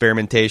their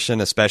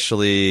experimentation,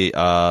 especially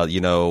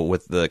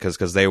with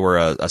because they were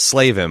a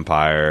slave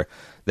empire.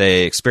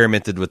 They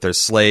experimented with their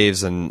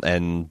slaves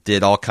and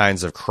did all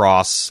kinds of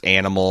cross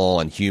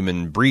animal and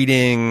human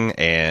breeding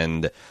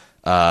and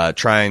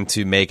trying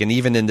to make, and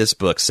even in this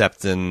book,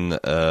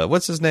 Septon,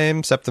 what's his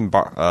name? Septon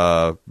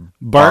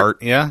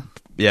Bart. Yeah.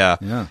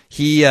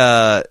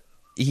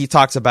 He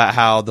talks about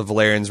how the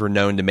Valyrians were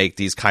known to make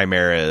these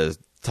chimera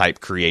type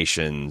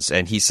creations,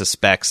 and he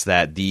suspects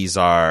that these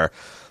are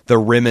the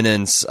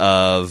remnants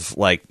of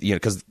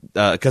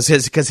because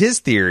his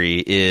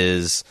theory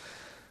is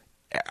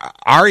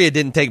Arya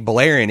didn't take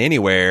Balerion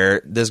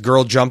anywhere. This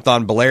girl jumped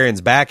on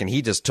Balerion's back, and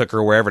he just took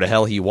her wherever the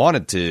hell he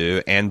wanted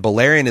to. And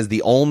Balerion is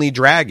the only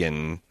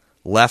dragon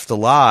left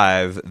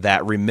alive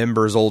that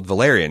remembers old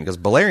Valyrian, because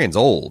Balerion's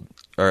old,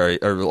 or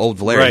old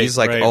Valyrian. Right, he's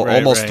like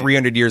almost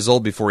 300 years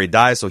old before he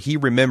dies, so he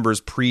remembers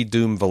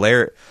pre-doomed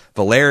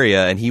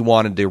Valyria, and he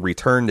wanted to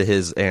return to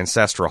his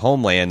ancestral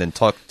homeland and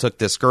took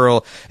this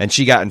girl, and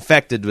she got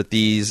infected with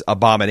these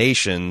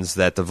abominations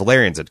that the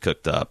Valyrians had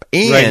cooked up.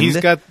 And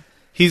right,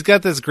 He's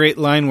got this great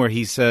line where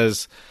he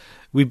says,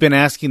 "We've been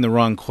asking the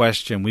wrong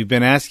question. We've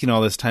been asking all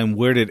this time,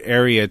 where did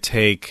Arya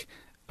take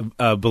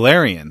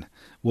Balerion?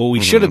 What we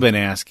should have been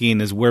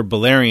asking is where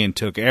Balerion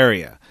took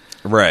Arya."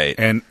 Right.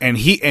 And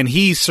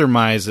he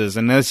surmises,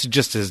 and that's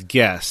just his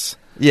guess.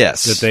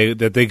 Yes.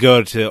 That they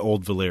go to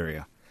Old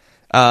Valyria.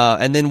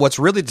 And then what's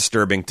really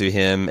disturbing to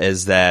him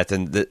is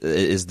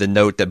the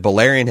note that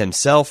Balerion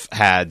himself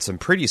had some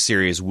pretty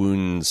serious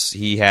wounds.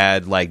 He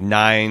had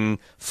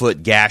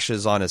 9-foot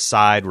gashes on his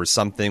side where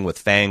something with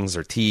fangs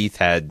or teeth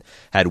had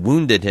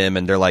wounded him,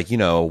 and they're like,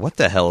 what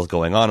the hell is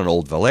going on in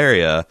Old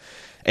Valyria?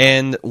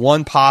 And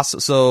other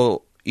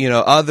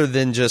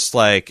than just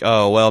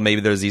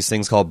maybe there's these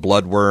things called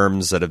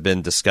bloodworms that have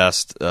been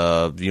discussed,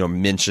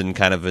 mentioned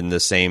kind of in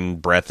the same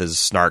breath as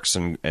snarks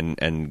and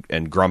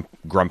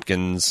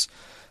grumpkins.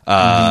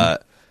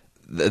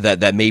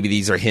 That maybe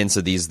these are hints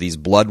of these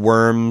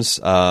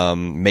bloodworms.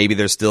 Maybe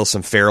there's still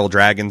some feral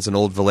dragons in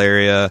Old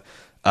Valyria.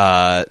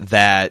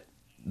 That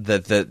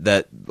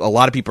a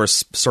lot of people are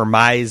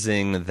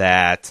surmising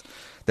that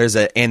there's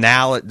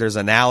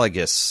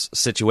analogous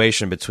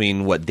situation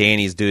between what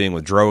Dany's doing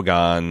with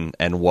Drogon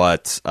and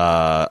what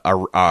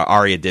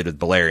Arya did with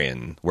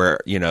Balerion, where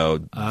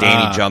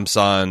Dany jumps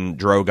on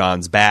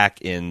Drogon's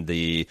back in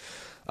the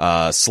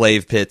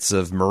slave pits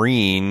of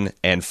Meereen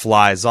and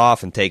flies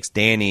off and takes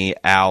Dany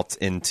out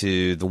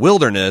into the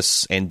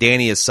wilderness, and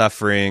Dany is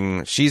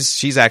suffering.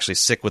 She's actually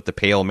sick with the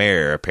pale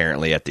mare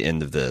apparently at the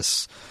end of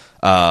this.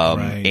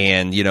 Right.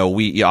 And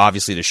we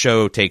obviously the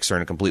show takes her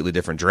in a completely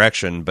different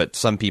direction, but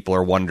some people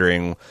are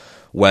wondering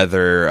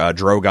whether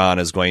Drogon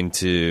is going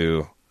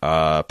to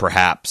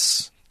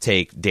perhaps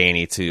take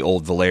Dany to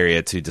Old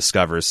Valyria to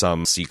discover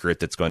some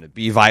secret that's going to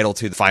be vital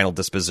to the final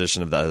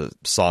disposition of the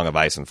Song of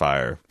Ice and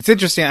Fire. It's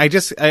interesting.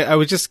 I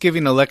was just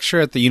giving a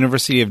lecture at the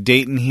University of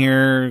Dayton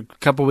here a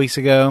couple weeks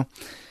ago,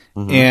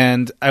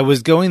 and I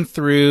was going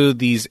through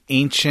these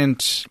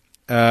ancient.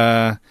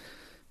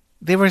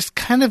 They were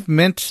kind of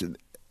meant.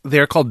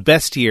 They're called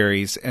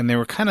bestiaries, and they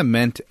were kind of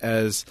meant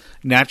as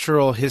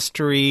natural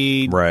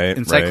history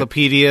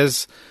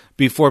encyclopedias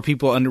before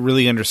people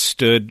really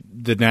understood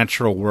the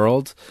natural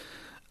world.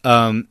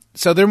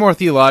 So they're more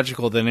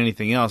theological than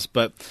anything else.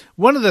 But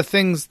one of the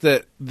things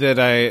that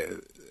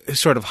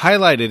sort of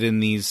highlighted in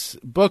these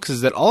books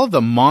is that all of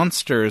the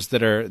monsters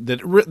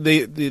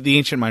the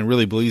ancient mind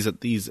really believes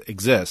that these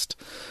exist,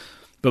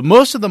 but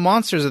most of the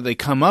monsters that they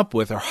come up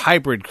with are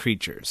hybrid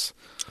creatures.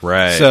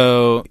 Right.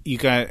 So you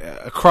got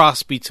a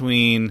cross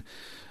between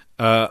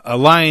a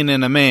lion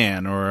and a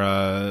man, or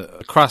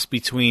a cross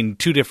between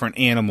two different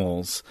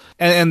animals.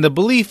 And the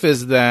belief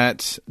is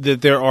that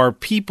there are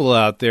people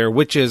out there,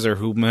 witches or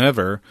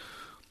whomever,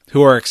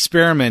 who are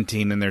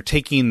experimenting, and they're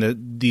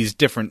taking these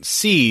different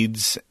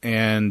seeds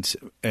and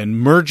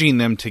merging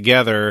them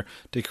together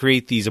to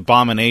create these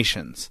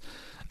abominations.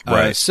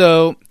 Right.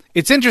 So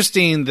it's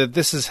interesting that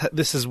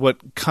this is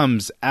what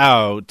comes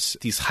out,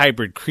 these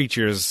hybrid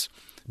creatures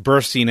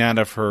bursting out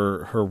of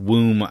her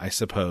womb, I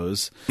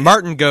suppose.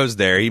 Martin goes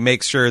there. He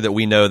makes sure that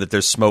we know that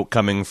there's smoke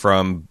coming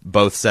from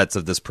both sets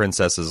of this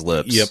princess's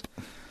lips. Yep.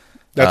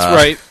 That's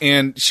right.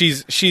 And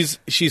she's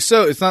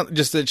so, it's not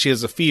just that she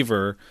has a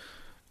fever.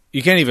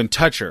 You can't even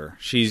touch her.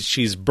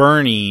 She's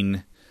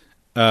burning,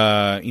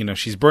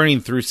 she's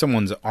burning through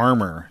someone's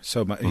armor.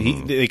 So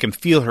they can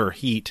feel her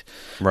heat.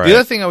 Right. The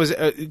other thing I was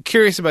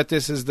curious about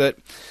this is that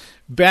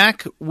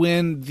back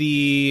when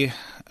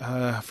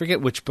I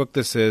forget which book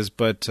this is,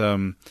 but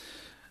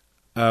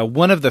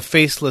one of the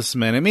faceless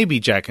men, it may be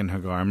Jack and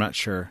Hagar, I'm not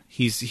sure.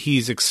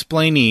 He's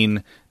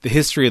explaining the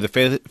history of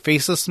the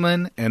faceless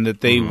men, and that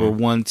they were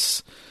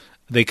once,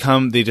 they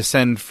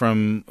descend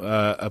from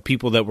a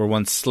people that were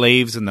once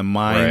slaves in the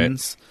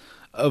mines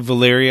of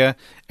Valeria,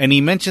 and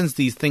he mentions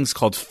these things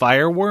called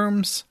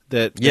fireworms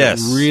that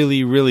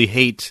really, really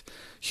hate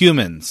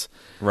humans.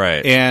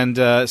 Right. And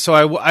so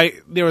I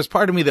there was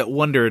part of me that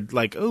wondered,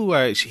 like,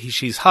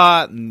 she's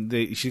hot, and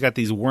she's got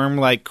these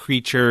worm-like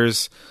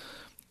creatures,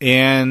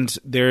 and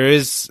there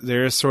is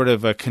sort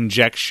of a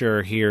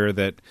conjecture here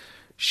that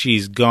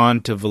she's gone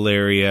to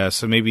Valeria,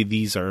 so maybe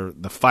these are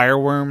the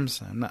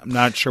fireworms. I'm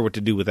not sure what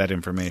to do with that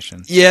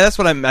information. Yeah, that's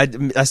what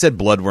I said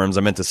bloodworms.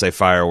 I meant to say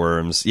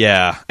fireworms.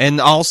 Yeah.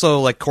 And also,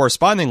 like,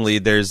 correspondingly,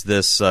 there's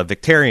this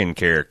Victarion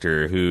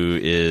character who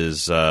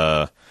is,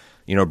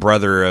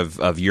 brother of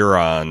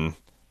Euron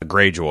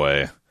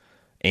Greyjoy,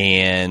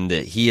 and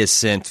he is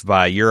sent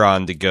by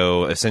Euron to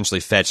go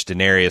essentially fetch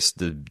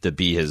Daenerys to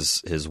be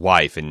his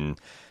wife, and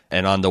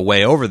on the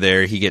way over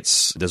there he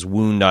gets this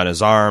wound on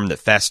his arm that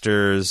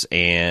festers,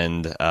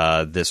 and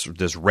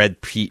this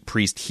red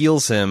priest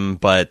heals him,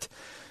 but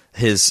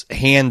his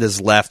hand is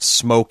left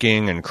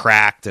smoking and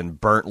cracked and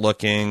burnt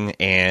looking,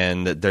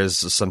 and there's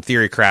some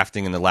theory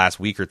crafting in the last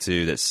week or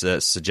two that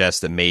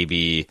suggests that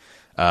maybe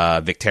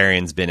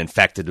Victarion's been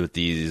infected with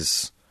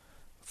these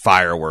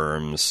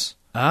fireworms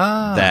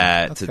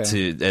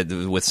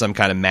with some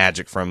kind of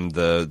magic from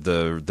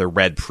the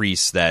red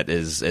priest that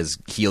is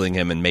healing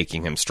him and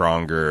making him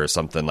stronger or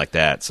something like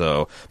that.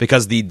 So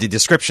because the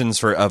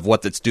descriptions of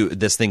what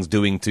this thing's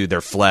doing to their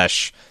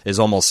flesh is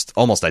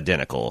almost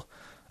identical.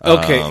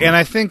 Okay, and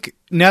I think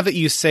now that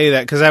you say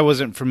that, because I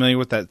wasn't familiar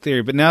with that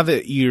theory, but now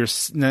that you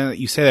say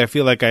that, I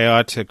feel like I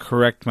ought to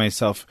correct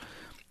myself.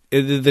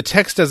 The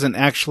text doesn't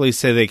actually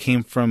say they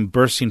came from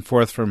bursting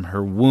forth from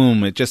her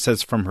womb. It just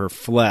says from her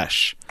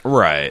flesh.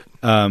 Right.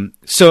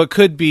 So it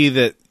could be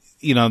that,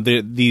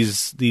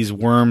 these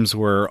worms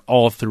were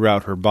all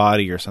throughout her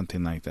body or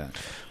something like that.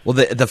 Well,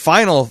 the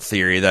final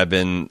theory that I've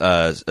been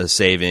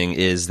saving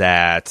is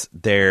that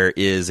there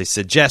is a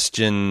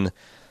suggestion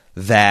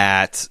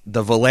that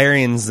the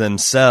Valerians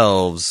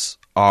themselves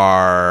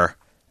are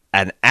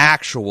an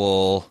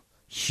actual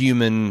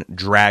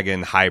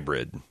human-dragon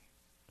hybrid.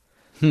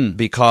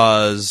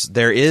 Because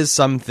there is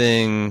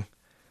something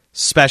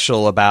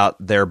special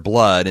about their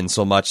blood, in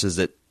so much as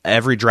that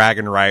every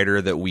dragon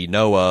rider that we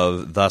know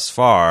of thus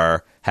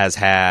far has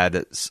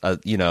had,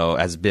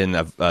 has been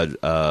a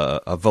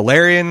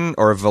Valerian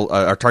or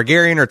a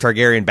Targaryen or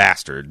Targaryen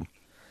bastard.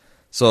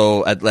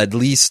 So at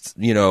least,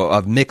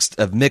 of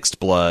mixed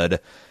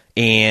blood,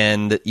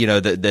 and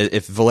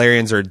if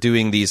Valerians are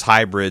doing these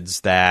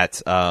hybrids,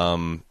 that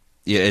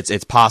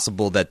it's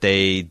possible that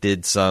they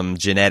did some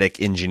genetic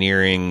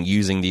engineering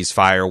using these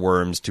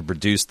fireworms to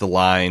produce the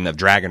line of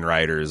dragon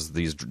riders,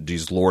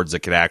 these lords that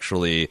could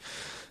actually,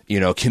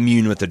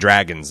 commune with the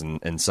dragons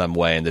in some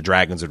way, and the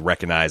dragons would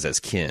recognize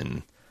as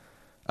kin,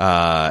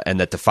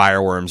 and that the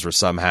fireworms were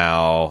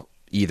somehow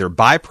either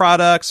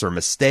byproducts or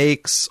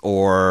mistakes,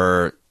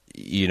 or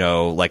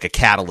like a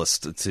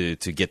catalyst to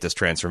get this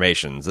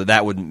transformation. So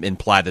that would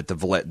imply that the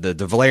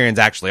Valerians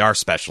actually are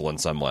special in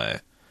some way.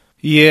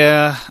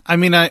 Yeah, I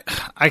mean, I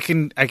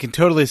can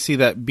totally see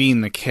that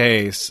being the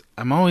case.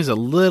 I'm always a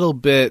little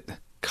bit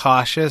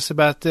cautious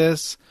about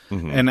this,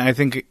 and I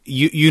think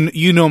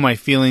you know my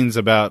feelings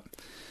about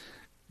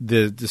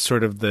the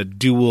sort of the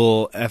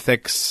dual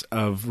ethics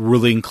of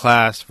ruling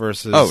class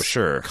versus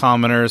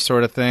commoners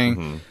sort of thing.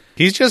 Mm-hmm.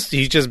 He's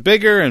just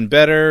bigger and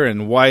better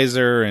and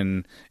wiser,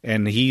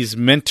 and he's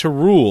meant to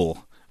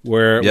rule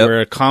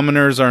where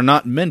commoners are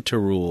not meant to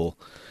rule.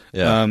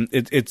 Yeah.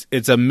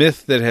 It's a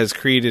myth that has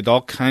created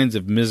all kinds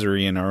of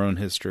misery in our own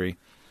history.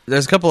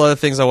 There's a couple other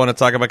things I want to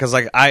talk about because,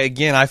 like,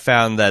 I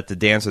found that the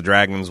Dance with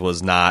Dragons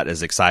was not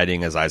as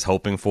exciting as I was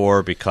hoping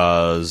for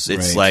because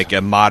it's like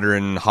a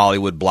modern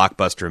Hollywood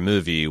blockbuster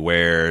movie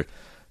where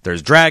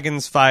there's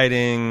dragons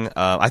fighting.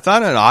 I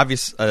thought an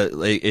obvious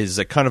is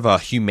a kind of a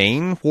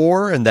humane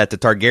war, and that the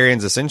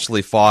Targaryens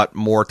essentially fought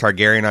more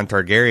Targaryen on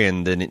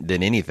Targaryen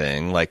than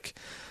anything. Like,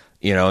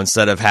 you know,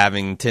 instead of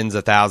having tens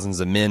of thousands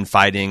of men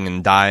fighting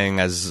and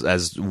dying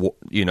as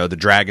you know, the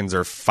dragons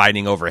are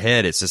fighting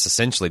overhead, it's just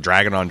essentially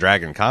dragon on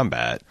dragon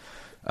combat.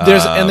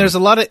 There's a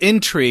lot of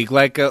intrigue,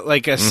 like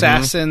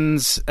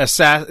assassins.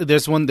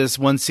 There's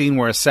one scene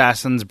where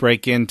assassins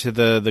break into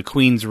the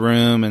queen's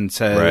room and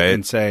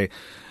say,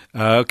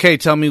 okay,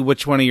 tell me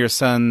which one of your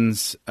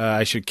sons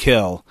I should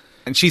kill.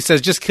 And she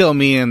says, just kill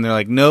me. And they're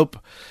like, nope,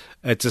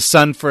 it's a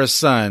son for a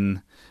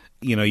son.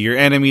 You know, your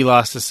enemy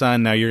lost a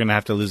son, now you're going to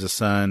have to lose a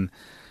son.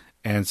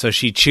 And so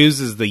she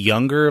chooses the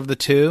younger of the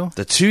two.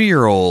 The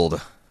 2-year-old.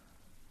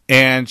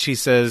 And she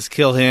says,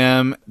 kill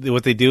him.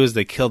 What they do is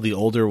they kill the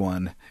older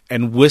one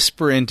and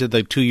whisper into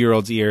the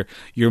 2-year-old's ear,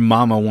 your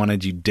mama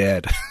wanted you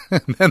dead.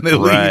 And then they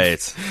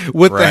leave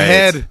with the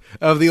head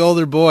of the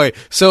older boy.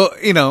 So,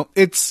 you know,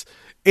 it's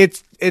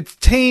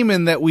tame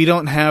in that we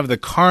don't have the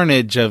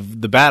carnage of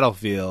the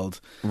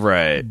battlefield.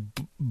 Right.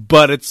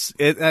 But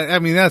I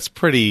mean, that's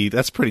pretty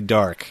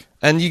dark.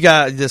 And you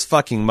got this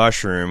fucking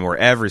mushroom where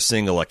every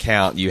single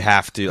account you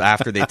have to,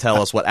 after they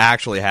tell us what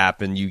actually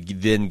happened, you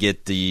then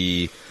get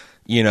the,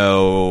 you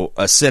know,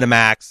 a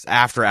Cinemax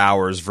after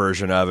hours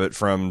version of it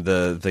from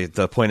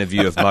the point of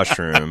view of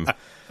mushroom.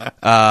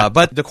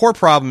 But the core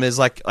problem is,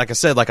 like I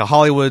said, like a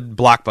Hollywood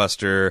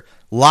blockbuster,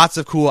 lots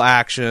of cool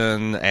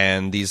action,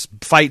 and these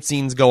fight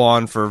scenes go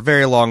on for a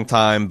very long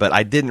time, but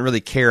I didn't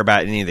really care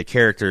about any of the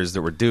characters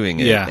that were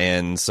doing it. Yeah,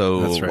 and so,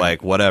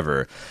 like,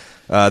 whatever.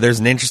 There's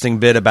an interesting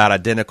bit about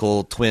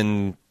identical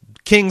twin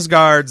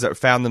Kingsguards that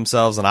found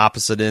themselves on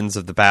opposite ends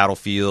of the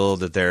battlefield.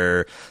 That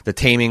the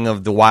taming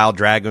of the wild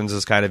dragons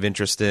is kind of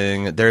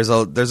interesting. There's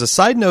a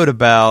side note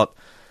about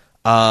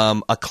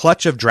a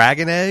clutch of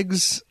dragon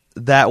eggs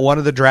that one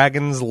of the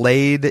dragons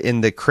laid in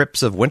the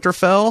crypts of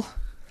Winterfell.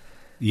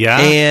 Yeah,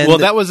 and well,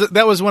 that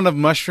was one of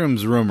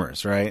Mushroom's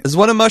rumors, right? It's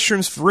one of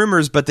Mushroom's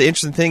rumors, but the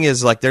interesting thing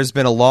is, like, there's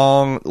been a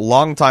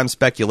long time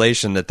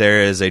speculation that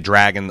there is a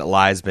dragon that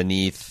lies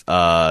beneath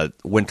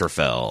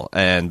Winterfell,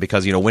 and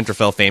because, you know,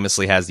 Winterfell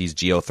famously has these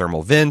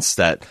geothermal vents,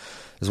 that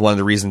is one of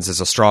the reasons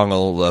it's a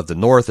stronghold of the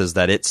North, is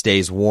that it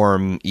stays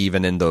warm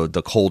even in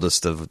the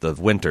coldest of the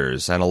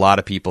winters, and a lot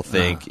of people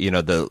think, you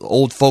know, the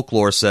old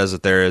folklore says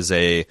that there is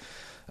a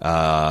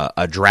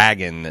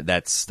dragon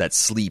that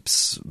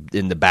sleeps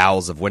in the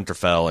bowels of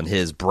Winterfell, and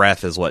his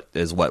breath is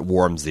what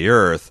warms the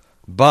earth.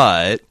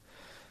 But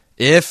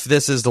if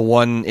this is the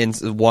one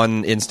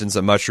instance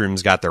that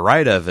mushrooms got the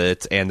right of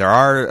it, and there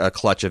are a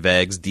clutch of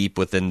eggs deep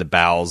within the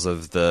bowels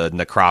of the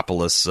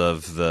necropolis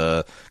of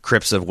the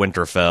crypts of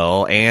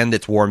Winterfell, and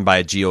it's warmed by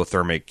a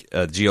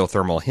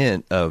geothermal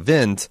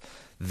vent,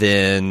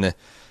 then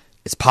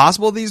it's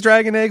possible these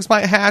dragon eggs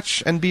might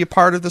hatch and be a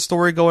part of the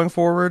story going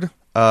forward.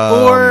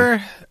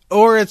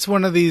 Or it's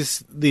one of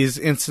these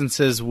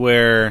instances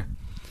where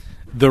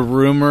the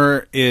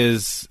rumor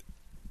is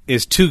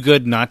too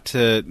good not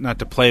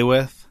to play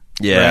with.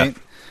 Yeah. Right?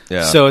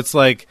 Yeah. So it's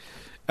like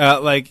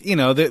you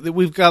know,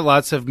 we've got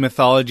lots of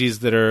mythologies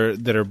that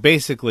are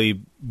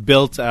basically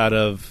built out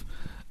of,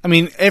 I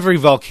mean, every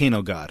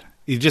volcano god.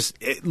 You just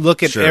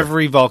look at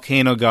every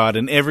volcano god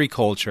in every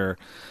culture,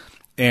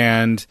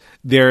 and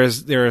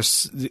there's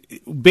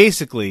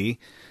basically,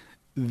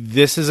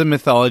 this is a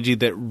mythology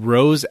that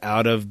rose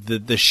out of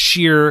the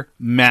sheer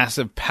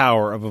massive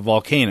power of a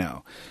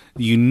volcano.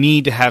 You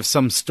need to have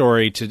some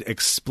story to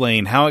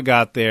explain how it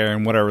got there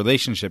and what our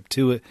relationship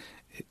to it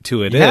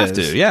you is. You have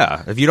to,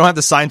 yeah. If you don't have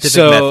the scientific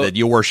method,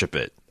 you worship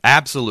it.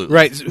 Absolutely.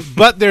 Right.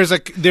 But there's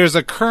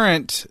a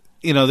current,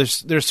 you know,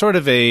 there's sort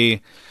of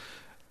a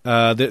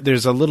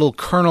there's a little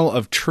kernel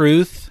of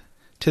truth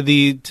to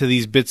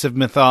these bits of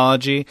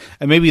mythology,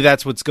 and maybe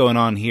that's what's going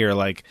on here.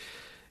 Like,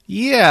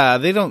 yeah,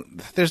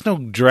 there's no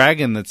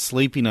dragon that's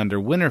sleeping under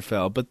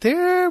Winterfell, but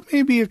there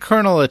may be a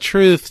kernel of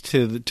truth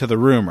to the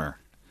rumor,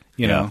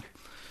 you know.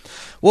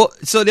 Well,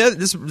 so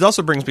this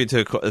also brings me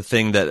to a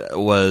thing that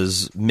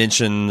was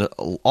mentioned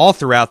all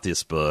throughout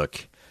this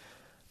book.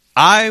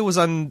 I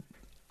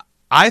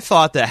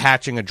thought that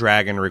hatching a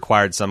dragon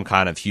required some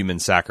kind of human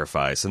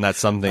sacrifice, and that's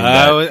something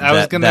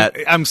that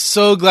I'm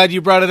so glad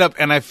you brought it up,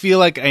 and I feel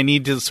like I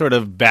need to sort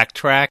of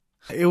backtrack.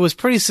 It was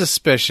pretty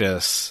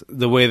suspicious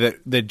the way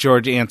that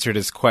George answered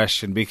his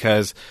question,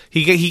 because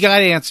he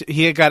got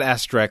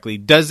asked directly,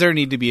 does there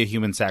need to be a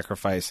human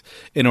sacrifice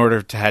in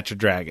order to hatch a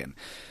dragon?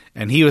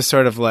 And he was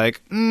sort of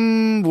like,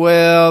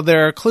 well,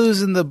 there are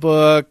clues in the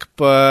book,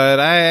 but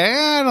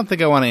I don't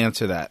think I want to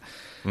answer that.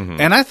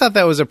 Mm-hmm. And I thought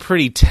that was a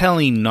pretty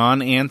telling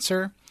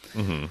non-answer.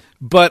 Mm-hmm.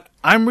 But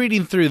I'm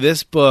reading through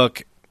this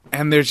book,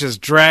 and there's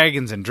just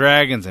dragons and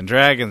dragons and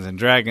dragons and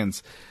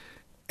dragons.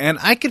 And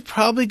I could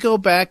probably go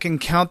back and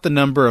count the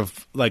number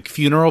of, like,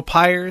 funeral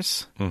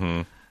pyres,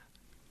 mm-hmm.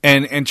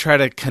 and try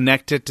to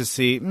connect it to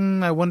see,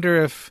 I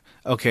wonder if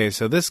okay,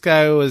 so this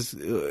guy was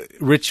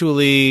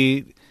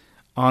ritually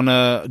on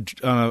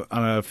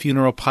a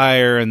funeral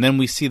pyre, and then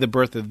we see the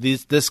birth of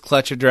this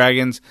clutch of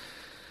dragons.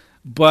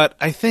 But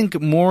I think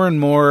more and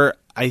more,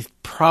 I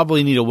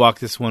probably need to walk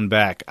this one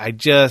back.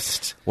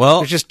 There's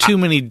just too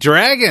many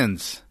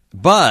dragons.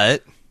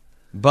 But,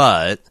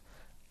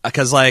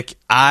 because like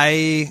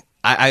I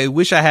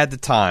wish I had the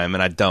time,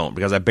 and I don't,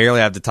 because I barely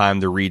have the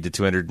time to read the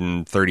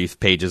 230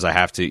 pages I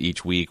have to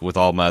each week with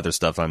all my other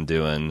stuff I'm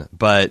doing.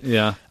 But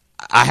yeah,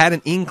 I had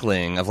an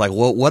inkling of like,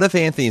 well, what if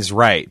Anthony's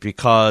right?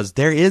 Because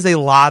there is a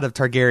lot of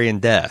Targaryen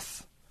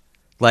death,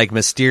 like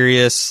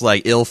mysterious,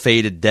 like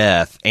ill-fated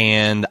death,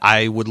 and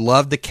I would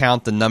love to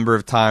count the number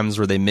of times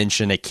where they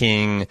mention a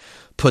king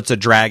puts a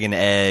dragon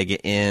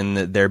egg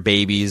in their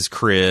baby's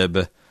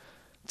crib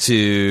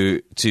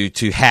to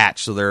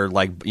hatch, so they're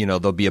like,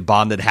 there'll be a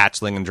bonded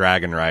hatchling and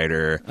dragon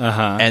rider,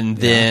 and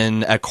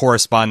then a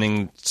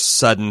corresponding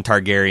sudden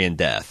Targaryen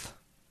death.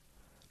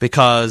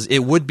 Because it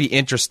would be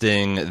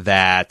interesting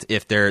that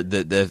if the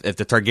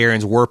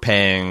Targaryens were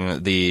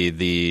paying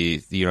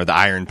the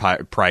iron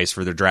price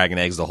for their dragon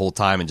eggs the whole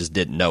time and just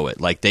didn't know it,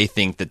 like they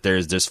think that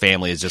this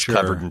family is just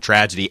covered in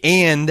tragedy,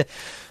 and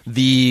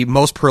the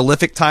most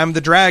prolific time of the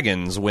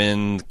dragons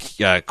when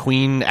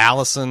Queen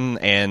Alicent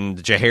and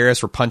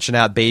Jaehaerys were punching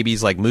out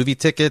babies like movie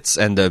tickets,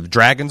 and the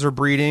dragons were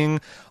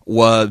breeding,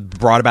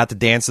 brought about the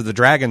Dance of the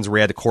Dragons, where we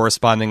had a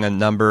corresponding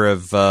number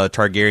of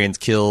Targaryens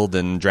killed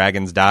and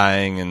dragons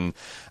dying. And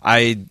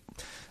I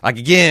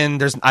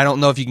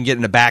don't know if you can get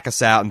an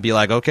Abacus out and be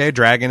like, okay,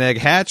 dragon egg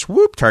hatch,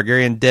 whoop,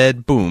 Targaryen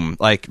dead, boom.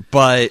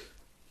 But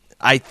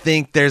I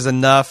think there's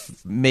enough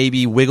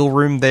maybe wiggle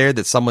room there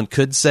that someone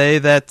could say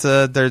that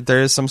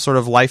there is some sort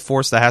of life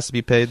force that has to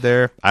be paid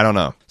there. I don't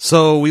know.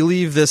 So we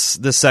leave this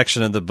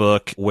section of the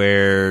book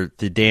where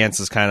the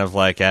dance is kind of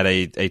like at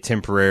a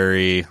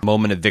temporary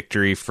moment of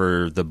victory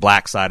for the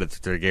black side of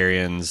the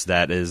Targaryens.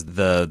 That is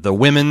the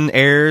women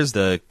heirs.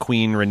 The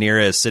Queen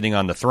Rhaenyra is sitting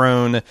on the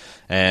throne,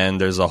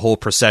 and there's a whole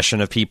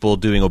procession of people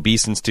doing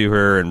obeisance to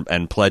her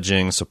and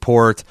pledging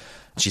support.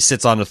 She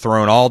sits on the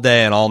throne all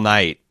day and all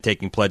night,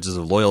 taking pledges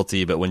of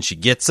loyalty, but when she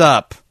gets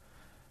up,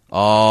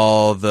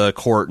 all the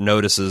court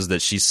notices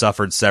that she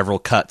suffered several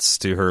cuts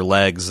to her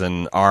legs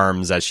and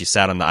arms as she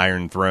sat on the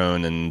Iron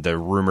Throne, and the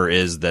rumor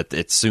is that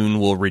it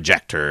soon will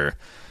reject her.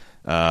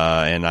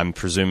 And I'm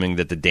presuming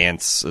that the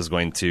dance is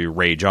going to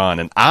rage on.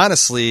 And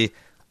honestly,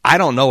 I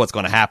don't know what's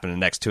going to happen in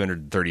the next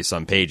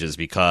 230-some pages,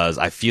 because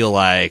I feel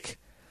like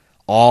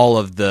all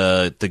of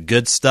the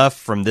good stuff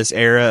from this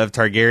era of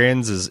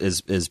Targaryens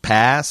is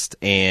past,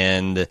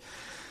 and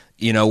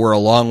we're a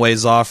long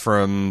ways off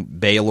from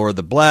Baelor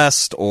the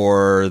Blessed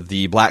or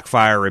the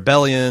Blackfyre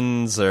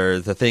rebellions or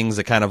the things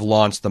that kind of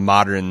launched the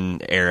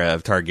modern era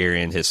of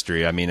Targaryen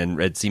history. I mean,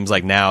 and it seems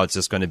like now it's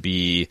just going to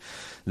be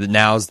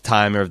now's the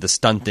time of the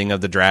stunting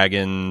of the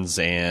dragons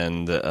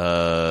and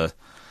all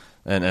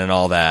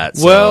that.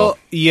 So. Well,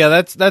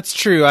 yeah, that's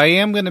true. I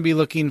am going to be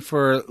looking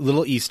for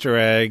little Easter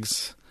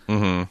eggs.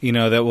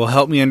 That will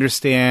help me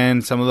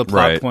understand some of the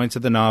plot points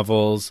of the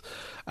novels.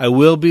 I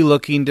will be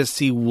looking to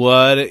see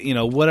what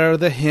are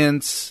the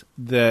hints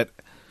that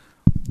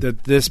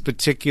this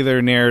particular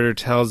narrator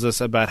tells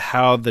us about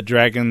how the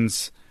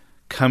dragons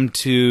come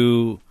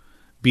to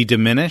be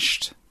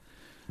diminished.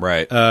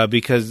 Right.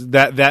 Because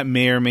that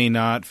may or may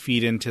not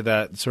feed into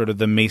that sort of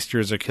the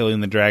maesters are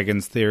killing the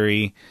dragons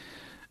theory.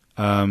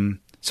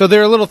 So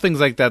there are little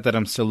things like that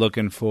I'm still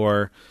looking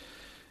for.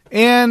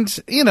 And,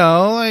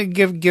 I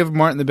give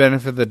Martin the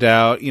benefit of the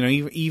doubt,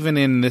 even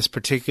in this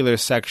particular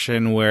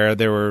section where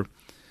there were,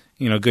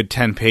 good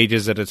 10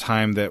 pages at a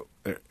time that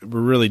were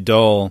really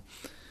dull,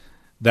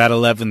 that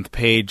 11th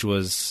page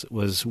was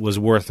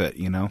worth it,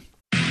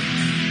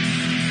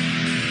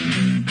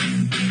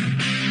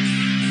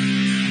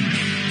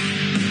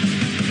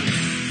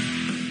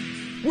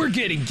 We're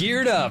getting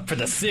geared up for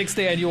the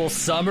 6th annual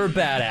Summer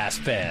Badass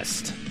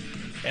Fest.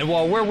 And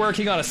while we're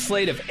working on a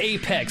slate of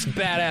apex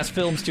badass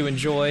films to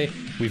enjoy,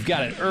 we've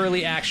got an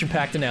early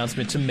action-packed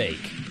announcement to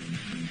make.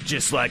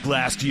 Just like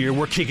last year,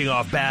 we're kicking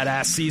off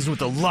Badass Season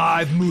with a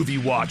live movie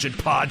watch and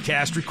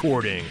podcast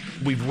recording.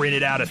 We've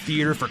rented out a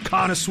theater for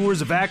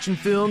connoisseurs of action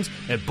films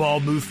and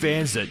Bald Move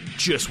fans that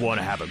just want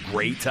to have a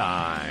great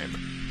time.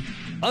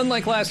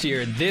 Unlike last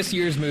year, this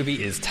year's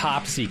movie is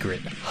top secret.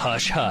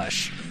 Hush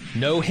hush.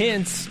 No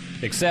hints,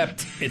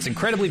 except it's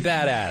incredibly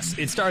badass.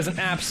 It stars an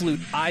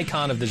absolute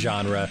icon of the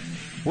genre.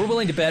 We're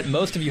willing to bet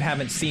most of you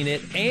haven't seen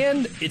it,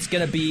 and it's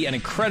going to be an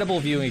incredible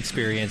viewing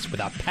experience with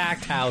a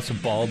packed house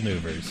of bald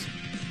movers.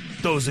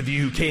 Those of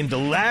you who came to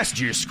last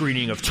year's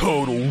screening of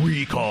Total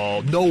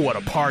Recall know what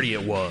a party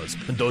it was.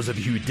 And those of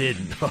you who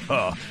didn't,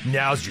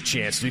 now's your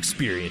chance to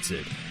experience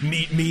it.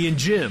 Meet me and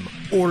Jim,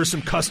 order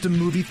some custom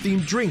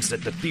movie-themed drinks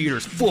at the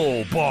theater's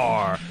full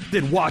bar,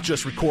 then watch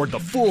us record the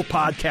full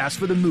podcast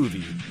for the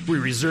movie. We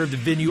reserved the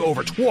venue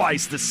over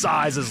twice the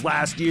size as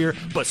last year,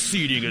 but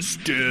seating is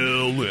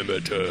still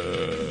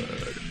limited.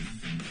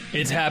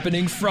 It's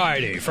happening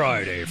Friday,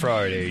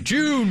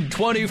 June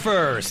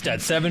 21st at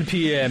 7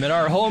 p.m. in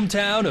our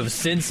hometown of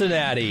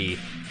Cincinnati.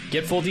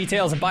 Get full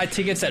details and buy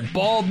tickets at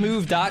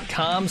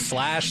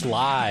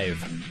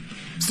baldmove.com/live.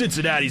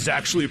 Cincinnati's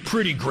actually a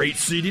pretty great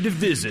city to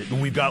visit,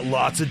 and we've got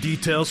lots of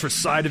details for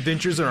side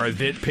adventures on our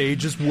event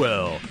page as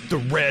well. The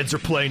Reds are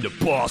playing the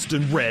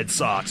Boston Red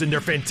Sox in their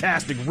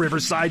fantastic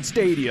Riverside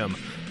Stadium.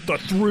 The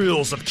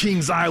thrills of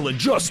Kings Island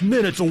just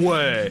minutes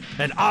away,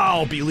 and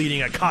I'll be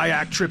leading a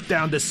kayak trip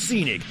down the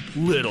scenic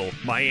Little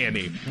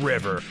Miami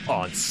River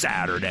on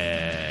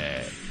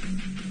Saturday.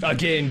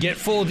 Again, get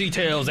full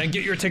details and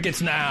get your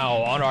tickets now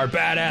on our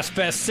Badass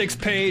Fest 6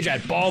 page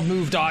at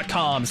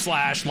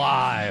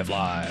baldmove.com/live.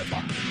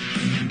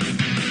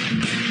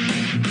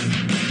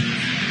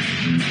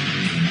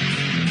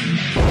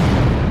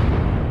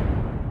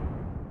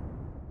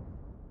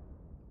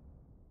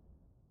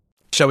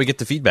 Shall we get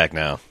to feedback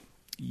now?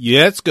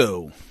 Yeah, let's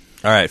go.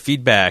 All right,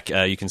 feedback.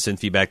 You can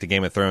send feedback to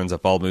Game of Thrones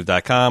at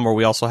baldmove.com, or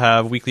we also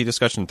have weekly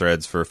discussion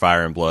threads for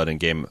Fire and Blood and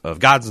Game of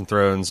Gods and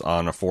Thrones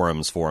on our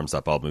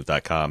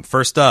forums.baldmove.com.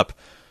 First up,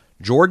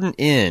 Jordan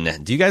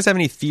N. Do you guys have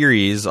any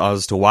theories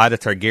as to why the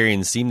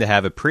Targaryens seem to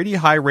have a pretty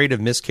high rate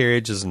of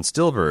miscarriages and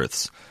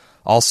stillbirths?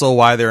 Also,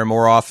 why they are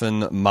more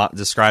often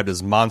described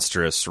as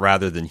monstrous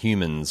rather than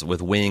humans,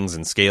 with wings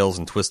and scales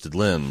and twisted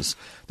limbs.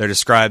 They're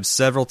described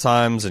several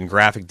times in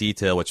graphic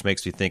detail, which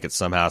makes me think it's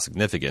somehow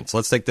significant. So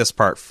let's take this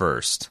part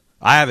first.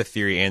 I have a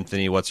theory,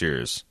 Anthony. What's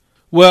yours?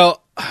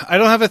 Well, I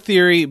don't have a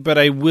theory, but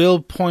I will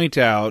point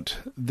out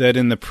that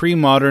in the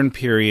pre-modern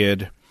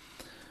period,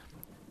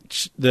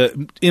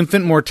 the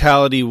infant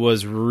mortality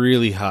was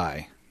really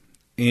high.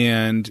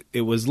 And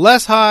it was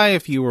less high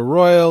if you were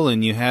royal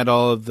and you had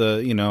all of the,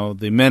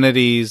 the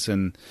amenities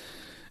and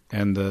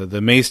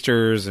the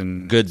maesters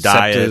and good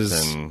diet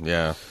septas. And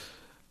yeah.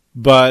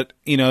 But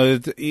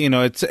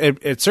it's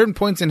at certain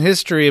points in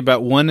history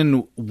about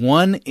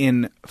one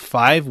in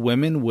 5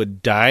 women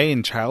would die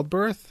in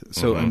childbirth.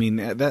 So I mean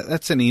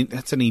that's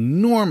an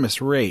enormous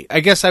rate.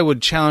 I guess I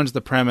would challenge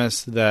the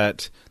premise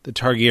that the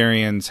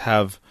Targaryens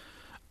have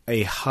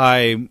a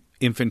high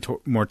infant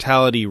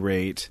mortality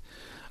rate.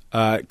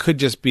 It could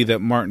just be that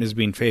Martin is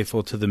being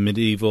faithful to the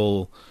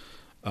medieval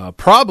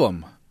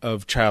problem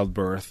of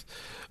childbirth.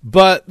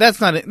 But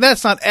that's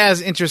not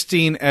as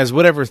interesting as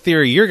whatever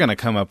theory you're going to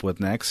come up with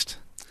next.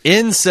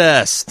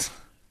 Incest.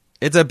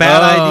 It's a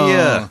bad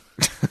idea.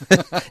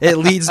 It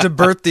leads to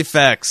birth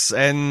defects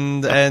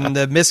and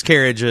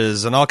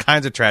miscarriages and all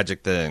kinds of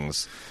tragic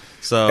things.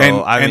 So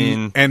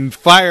and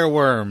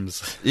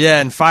fireworms.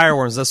 Yeah, and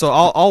fireworms. So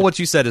all what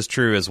you said is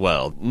true as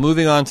well.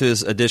 Moving on to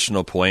his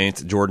additional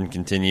point, Jordan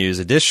continues.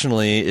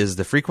 Additionally, is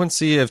the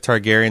frequency of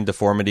Targaryen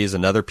deformities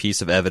another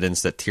piece of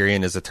evidence that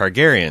Tyrion is a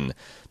Targaryen?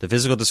 The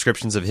physical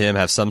descriptions of him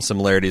have some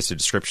similarities to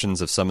descriptions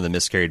of some of the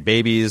miscarried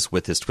babies,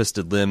 with his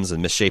twisted limbs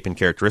and misshapen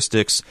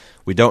characteristics.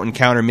 We don't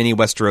encounter many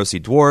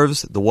Westerosi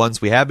dwarves. The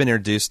ones we have been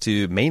introduced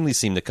to mainly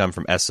seem to come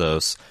from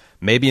Essos.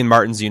 Maybe in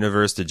Martin's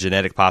universe, the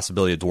genetic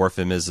possibility of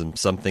dwarfism is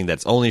something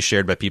that's only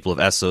shared by people of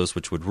Essos,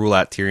 which would rule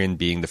out Tyrion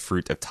being the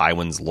fruit of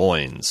Tywin's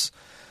loins.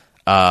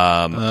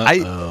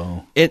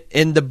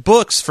 In the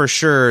books, for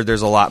sure,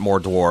 there's a lot more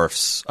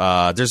dwarfs.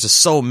 There's just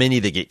so many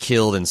that get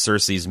killed in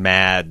Cersei's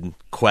mad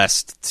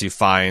quest to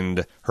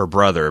find her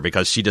brother,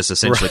 because she just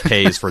essentially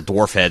pays for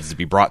dwarf heads to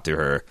be brought to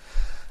her.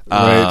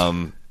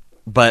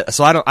 But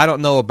so I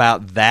don't know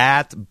about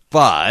that,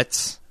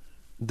 but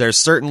there's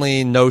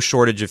certainly no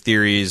shortage of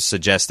theories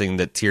suggesting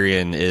that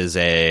Tyrion is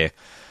a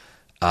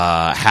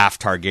half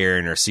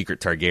Targaryen or secret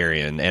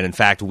Targaryen. And in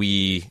fact,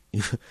 we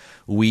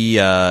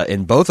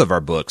in both of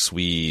our books,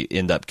 we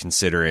end up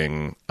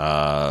considering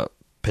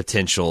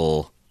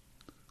potential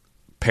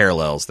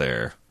parallels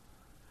there.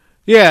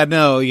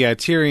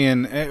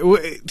 Tyrion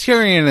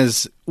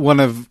is one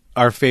of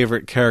our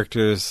favorite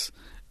characters,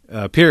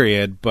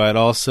 period, but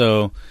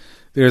also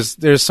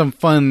there's some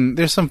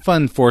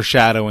fun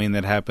foreshadowing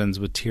that happens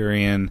with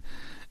Tyrion,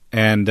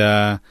 and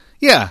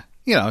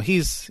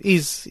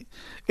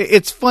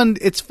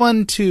it's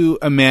fun to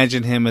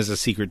imagine him as a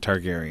secret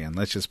Targaryen.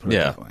 Let's just put it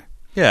that way.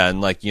 Yeah,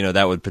 and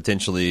that would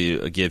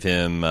potentially give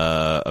him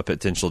a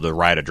potential to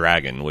ride a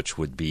dragon, which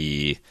would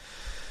be,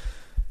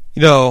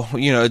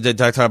 they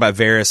talk about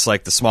Varys,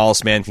 like the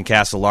smallest man can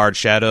cast a large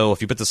shadow.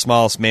 If you put the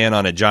smallest man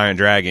on a giant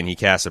dragon, he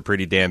casts a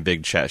pretty damn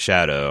big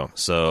shadow.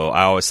 So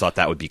I always thought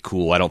that would be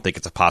cool. I don't think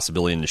it's a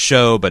possibility in the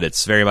show, but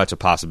it's very much a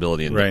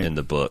possibility in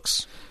the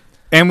books.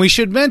 And we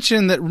should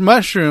mention that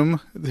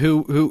Mushroom,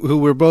 who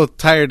we're both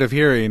tired of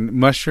hearing,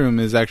 Mushroom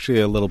is actually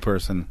a little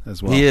person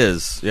as well. He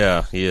is.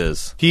 Yeah, he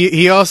is.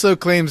 He also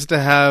claims to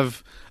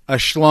have a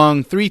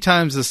schlong 3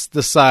 times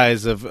the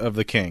size of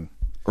the king.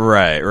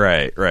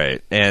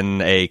 Right. And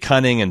a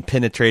cunning and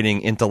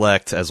penetrating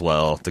intellect as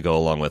well to go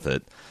along with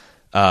it.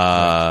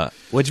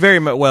 Which very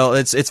much, well,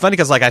 it's funny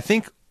because I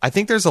think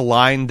there's a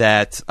line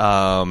that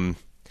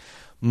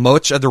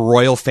much of the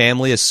royal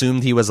family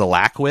assumed he was a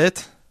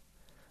lackwit,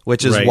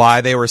 which is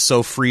why they were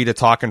so free to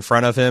talk in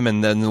front of him,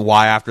 and then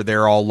why after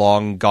they're all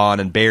long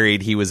gone and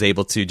buried, he was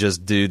able to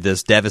just do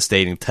this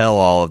devastating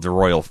tell-all of the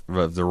royal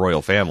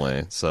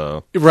family.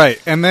 So right,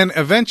 and then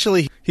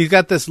eventually he's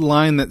got this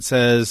line that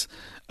says,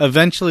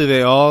 eventually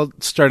they all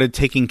started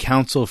taking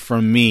counsel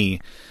from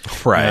me.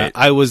 Right.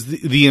 I was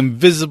the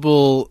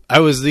invisible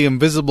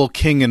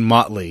king in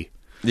Motley.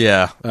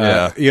 Yeah.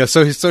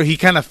 So he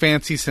kind of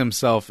fancies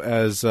himself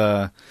as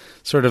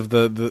sort of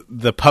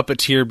the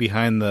puppeteer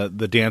behind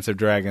the Dance of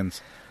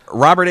Dragons.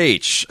 Robert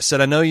H.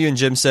 said, I know you and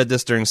Jim said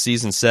this during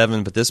Season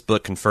 7, but this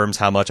book confirms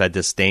how much I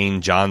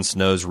disdain Jon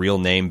Snow's real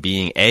name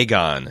being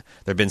Aegon. There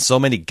have been so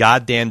many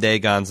goddamned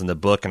Aegons in the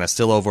book, and I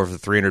still have over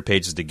 300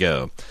 pages to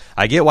go.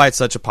 I get why it's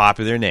such a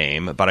popular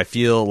name, but I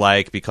feel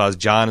like because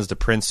Jon is the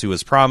prince who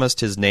was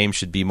promised, his name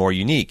should be more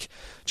unique.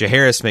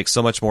 Jaehaerys makes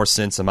so much more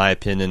sense in my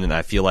opinion, and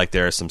I feel like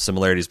there are some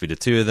similarities between the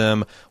two of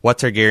them. What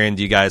Targaryen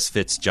do you guys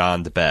fits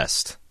Jon the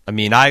best? I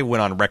mean, I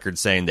went on record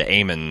saying that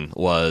Aemon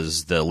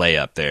was the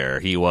layup there.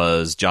 He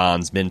was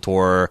Jon's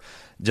mentor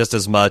just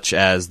as much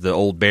as the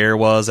old bear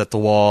was at the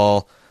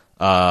Wall.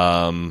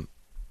 And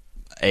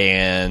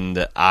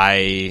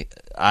I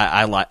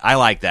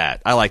like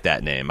that. I like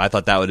that name. I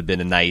thought that would have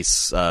been a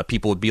nice.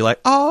 People would be like,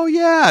 "Oh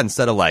yeah,"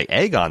 instead of like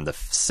Aegon the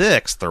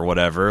 6th or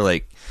whatever.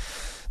 Like,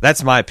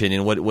 that's my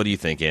opinion. What do you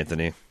think,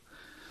 Anthony?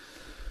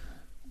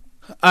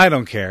 I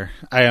don't care.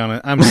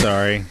 I'm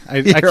sorry.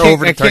 You're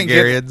over the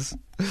Targaryens.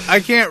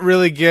 I can't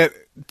really get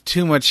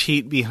too much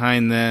heat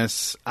behind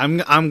this. I'm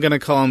gonna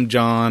call him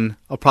Jon.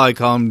 I'll probably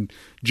call him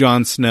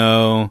Jon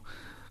Snow.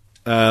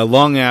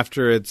 Long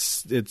after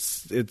it's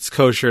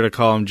kosher to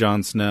call him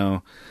Jon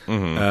Snow.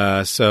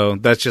 Mm-hmm. So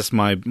that's just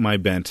my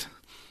bent.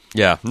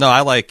 Yeah. No,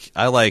 I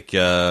like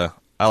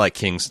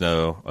King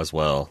Snow as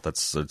well.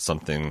 That's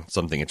something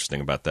interesting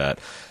about that.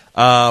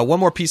 One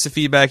more piece of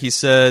feedback. He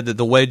said that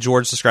the way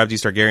George described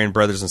these Targaryen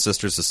brothers and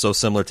sisters is so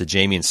similar to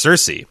Jaime and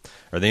Cersei.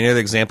 Are there any other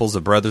examples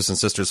of brothers and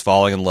sisters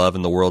falling in love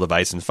in the world of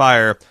Ice and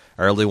Fire?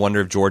 I really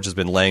wonder if George has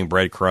been laying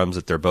breadcrumbs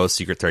that they're both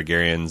secret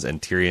Targaryens and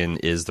Tyrion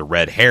is the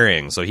red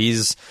herring. So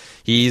he's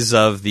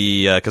of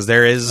the because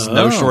there is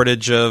no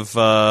shortage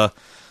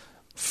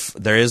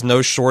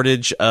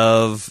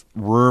of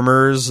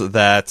rumors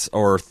that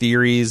or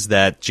theories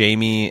that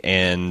Jaime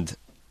and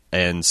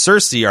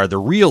Cersei are the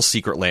real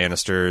secret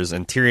Lannisters,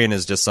 and Tyrion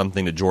is just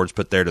something that George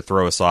put there to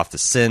throw us off the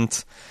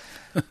scent.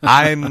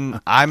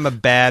 I'm a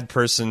bad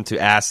person to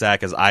ask that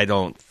because I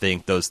don't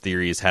think those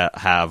theories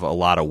have a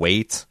lot of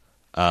weight.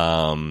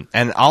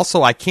 And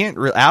also, I can't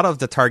out of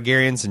the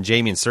Targaryens and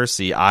Jaime and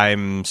Cersei,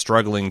 I'm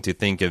struggling to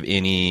think of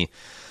any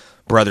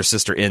brother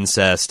sister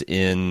incest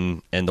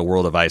in the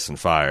world of Ice and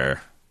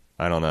Fire.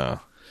 I don't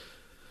know.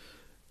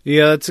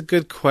 Yeah, that's a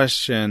good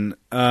question.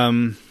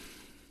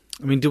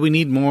 I mean, do we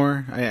need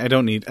more? I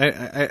don't need.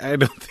 I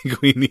don't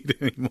think we need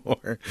any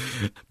more.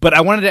 But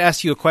I wanted to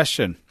ask you a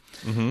question.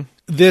 Mm-hmm.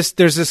 There's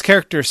this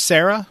character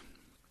Sarah,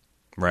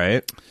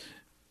 right?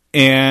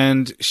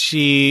 And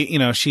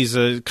she's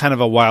a kind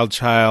of a wild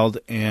child,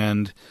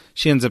 and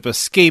she ends up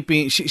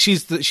escaping.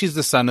 She's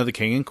the son of the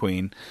king and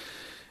queen,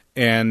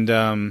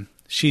 and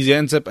she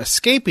ends up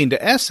escaping to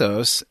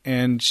Essos,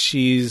 and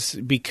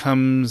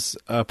becomes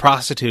a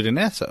prostitute in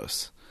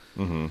Essos.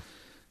 Mm-hmm.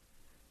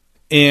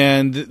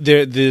 And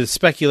the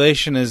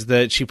speculation is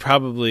that she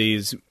probably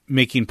is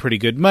making pretty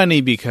good money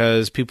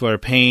because people are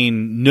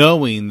paying,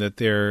 knowing that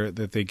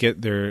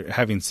they're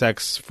having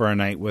sex for a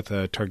night with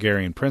a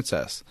Targaryen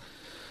princess.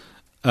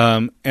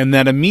 And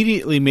that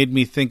immediately made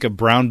me think of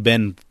Brown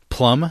Ben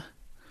Plum.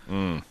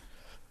 Mm.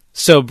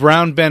 So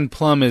Brown Ben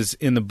Plum is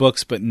in the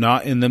books, but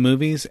not in the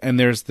movies. And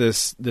there's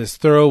this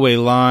throwaway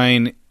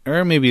line,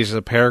 or maybe it's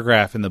a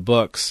paragraph in the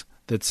books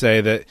that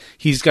say that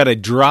he's got a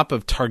drop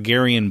of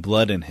Targaryen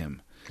blood in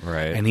him.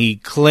 Right. And he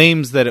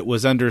claims that it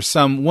was under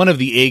one of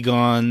the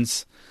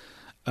Aegons,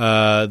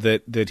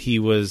 that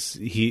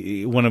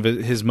one of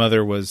his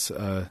mother was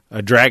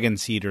a dragon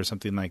seed or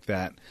something like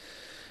that.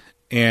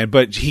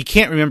 But he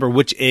can't remember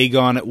which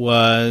Aegon it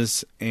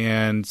was,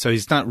 and so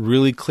he's not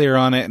really clear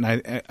on it. And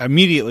I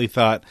immediately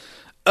thought,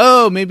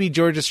 oh, maybe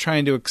George is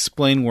trying to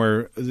explain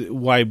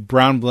why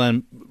Brown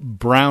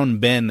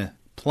Ben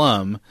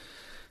Plum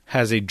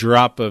has a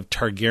drop of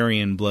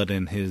Targaryen blood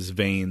in his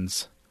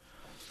veins.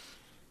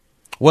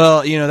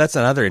 Well, that's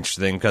another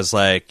interesting thing because,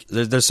 like,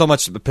 there's so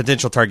much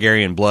potential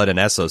Targaryen blood in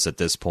Essos at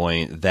this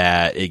point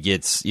that it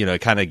gets,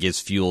 it kind of gives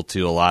fuel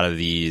to a lot of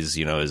these,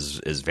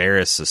 is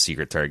Varys a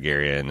secret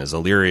Targaryen? Is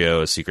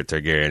Illyrio a secret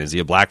Targaryen? Is he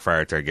a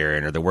Blackfyre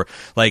Targaryen?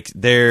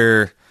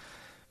 They're,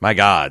 my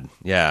God,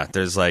 yeah,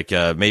 there's like,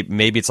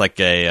 maybe it's like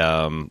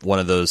a, one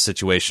of those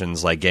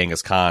situations like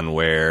Genghis Khan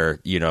where,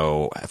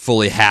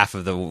 fully half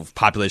of the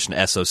population of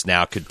Essos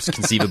now could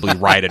conceivably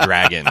ride a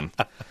dragon.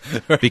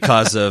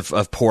 Because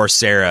of poor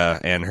Sarah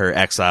and her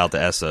exile to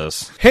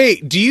Essos. Hey,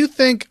 do you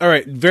think? All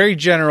right, very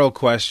general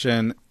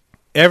question.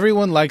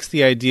 Everyone likes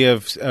the idea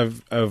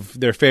of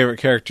their favorite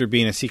character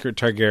being a secret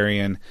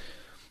Targaryen.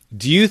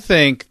 Do you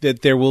think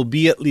that there will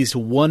be at least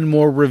one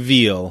more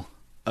reveal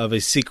of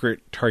a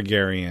secret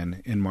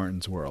Targaryen in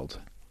Martin's world?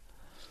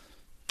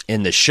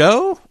 In the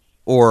show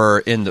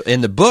or in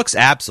the books?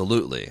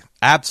 Absolutely.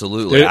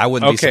 I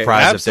wouldn't be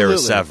surprised if there were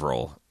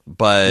several.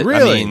 But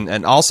really? I mean,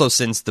 and also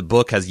since the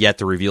book has yet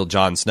to reveal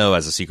Jon Snow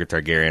as a secret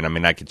Targaryen, I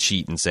mean, I could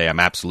cheat and say I'm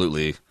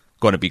absolutely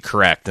going to be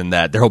correct and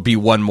that there will be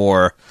one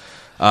more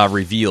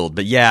revealed.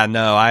 But yeah,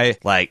 no, I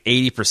like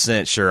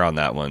 80% sure on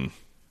that one.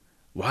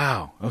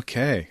 Wow.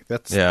 Okay.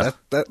 That's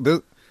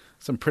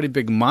some pretty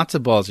big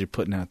matzo balls you're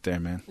putting out there,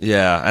 man.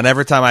 Yeah, and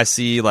every time I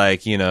see,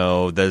 like, you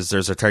know, there's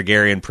a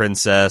Targaryen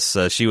princess.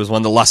 She was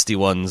one of the lusty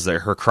ones that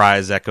her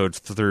cries echoed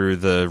through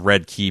the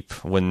Red Keep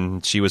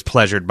when she was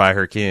pleasured by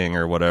her king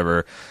or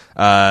whatever.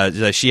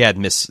 She had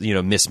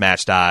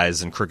mismatched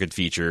eyes and crooked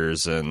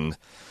features, and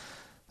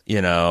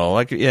you know,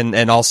 like,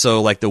 and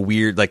also like the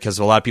weird, like, because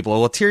a lot of people,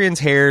 well, Tyrion's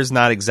hair is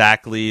not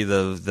exactly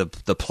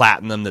the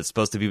platinum that's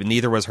supposed to be, but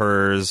neither was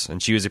hers,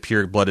 and she was a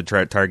pure-blooded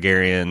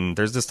Targaryen.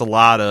 There's just a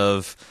lot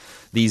of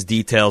these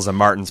details that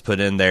Martin's put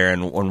in there,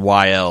 and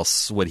why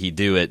else would he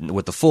do it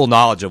with the full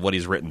knowledge of what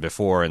he's written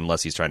before,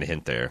 unless he's trying to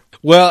hint there.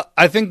 Well,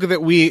 I think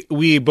that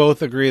we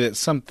both agree that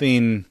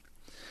something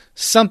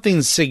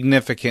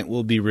significant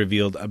will be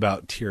revealed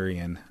about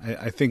Tyrion.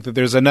 I think that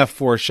there's enough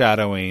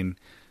foreshadowing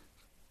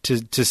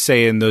to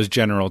say in those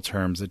general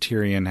terms that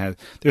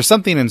there's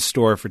something in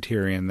store for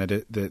Tyrion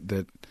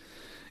that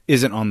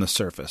isn't on the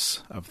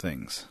surface of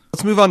things.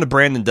 Let's move on to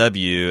Brandon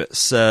W.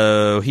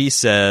 So he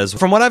says,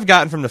 from what I've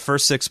gotten from the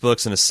first 6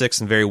 books in the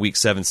 6th and very weak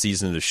 7th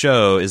season of the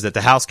show is that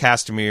the House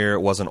Castamere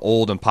was an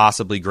old and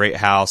possibly great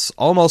house,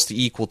 almost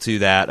equal to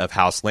that of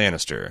House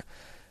Lannister.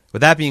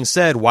 With that being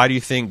said, why do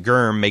you think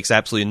Gurm makes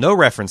absolutely no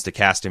reference to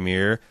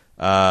Castamere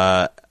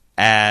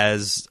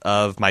as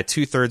of my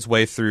 2/3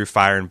 way through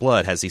Fire and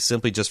Blood? Has he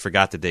simply just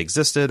forgot that they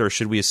existed, or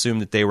should we assume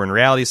that they were in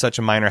reality such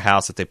a minor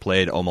house that they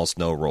played almost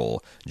no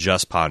role?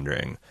 Just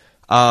pondering.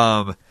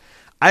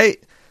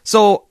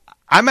 So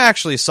I'm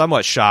actually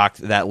somewhat shocked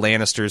that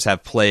Lannisters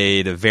have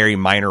played very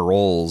minor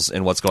roles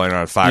in what's going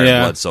on in Fire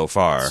and Blood so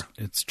far.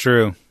 It's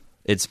true.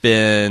 It's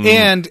been...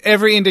 And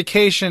every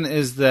indication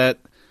is that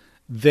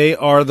they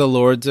are the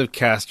Lords of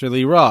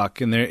Casterly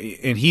Rock, and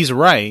he's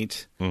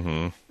right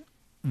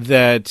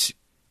that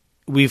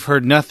we've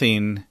heard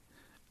nothing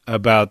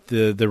about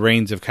the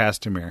reigns of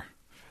Castamere.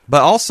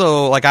 But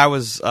also, like, I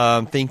was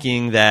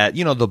thinking that,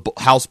 you know, the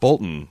House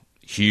Bolton,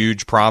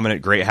 huge,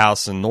 prominent, great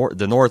house in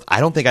the North, I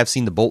don't think I've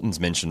seen the Boltons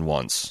mentioned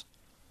once.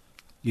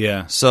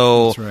 Yeah,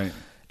 so that's right.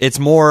 It's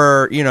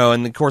more, you know,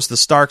 and of course the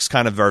Starks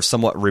kind of are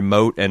somewhat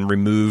remote and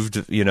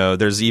removed. You know,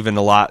 there's even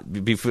a lot,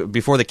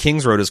 before the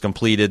King's Road is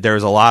completed,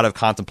 there's a lot of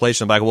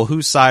contemplation like, well,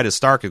 whose side is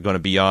Stark going to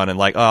be on? And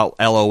like, oh,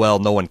 LOL,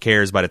 no one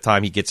cares. By the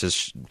time he gets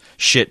his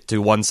shit to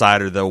one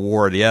side of the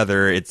war or the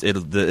other,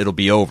 it'll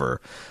be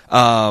over.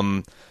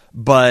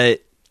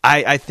 But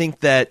I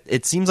think that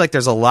it seems like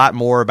there's a lot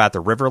more about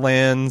the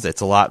Riverlands. It's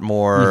a lot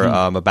more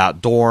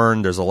about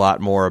Dorne. There's a lot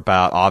more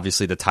about,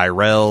 obviously, the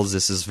Tyrells.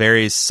 This is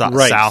very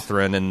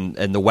Southern, and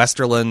the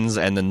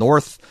Westerlands and the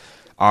North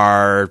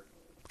are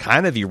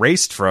kind of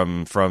erased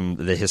from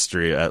the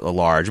history at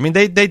large. I mean,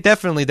 they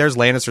definitely, there's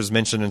Lannisters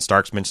mentioned and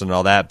Starks mentioned and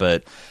all that,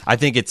 but I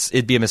think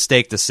it'd be a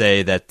mistake to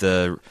say that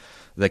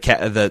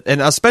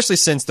and especially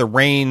since the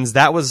reigns,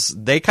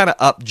 they kind of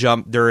up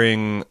jumped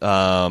during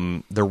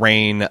the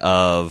reign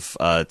of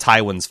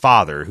Tywin's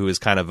father, who is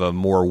kind of a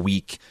more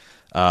weak,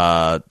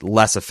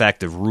 less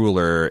effective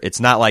ruler. It's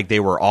not like they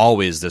were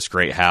always this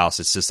great house.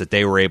 It's just that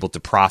they were able to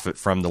profit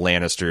from the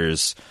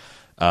Lannisters'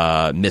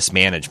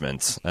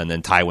 mismanagement, and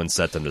then Tywin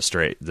set them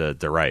straight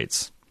the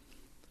rights.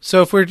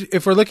 So if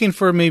we're looking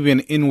for maybe an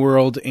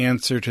in-world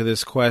answer to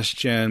this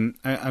question,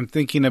 I'm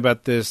thinking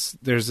about this.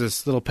 There's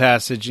this little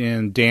passage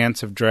in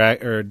Dance of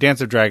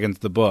Dragons,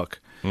 the book,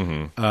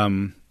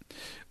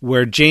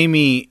 where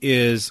Jaime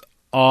is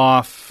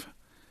off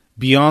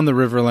beyond the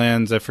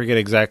Riverlands. I forget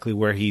exactly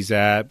where he's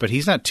at, but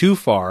he's not too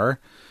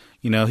far.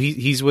 You know,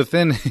 he's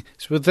within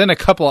a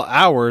couple of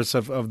hours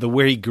of the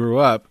where he grew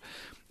up,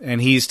 and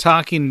he's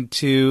talking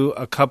to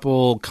a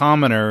couple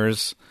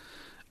commoners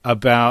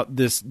about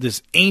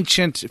this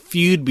ancient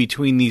feud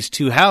between these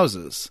two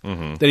houses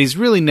that he's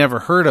really never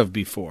heard of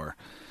before.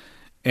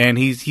 And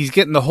he's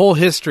getting the whole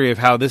history of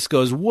how this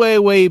goes way,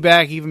 way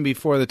back, even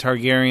before the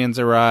Targaryens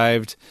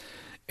arrived.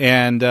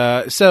 And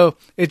so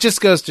it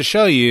just goes to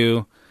show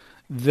you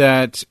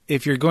that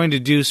if you're going to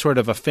do sort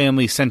of a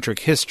family-centric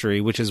history,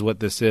 which is what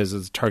this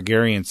is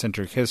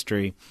Targaryen-centric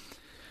history,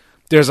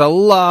 there's a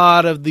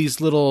lot of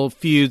these little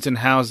feuds and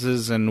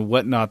houses and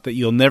whatnot that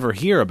you'll never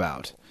hear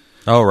about.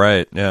 Oh,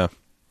 right, yeah.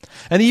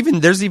 And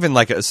there's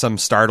like some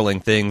startling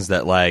things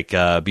that, like,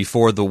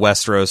 before the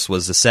Westeros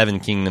was the 7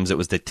 kingdoms, it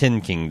was the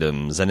 10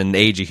 kingdoms, and in the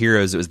Age of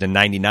Heroes it was the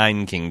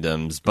 99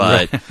 kingdoms.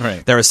 But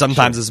right. There were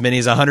sometimes as many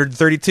as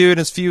 132 and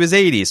as few as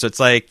 80. So it's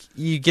like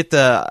you get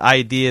the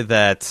idea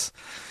that,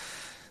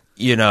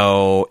 you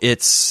know,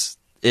 it's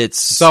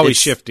always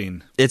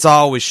shifting. It's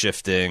always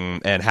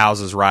shifting, and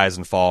houses rise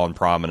and fall in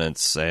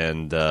prominence.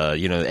 And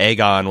you know,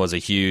 Aegon was a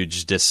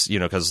huge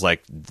because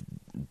like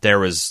there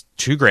was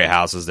 2 great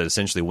houses that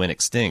essentially went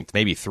extinct,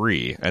 maybe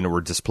 3, and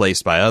were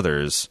displaced by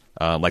others.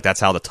 Like that's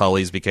how the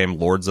Tullys became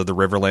lords of the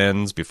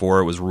Riverlands before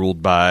it was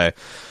ruled by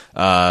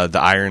the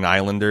Iron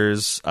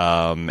Islanders,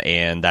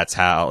 and that's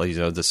how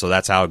so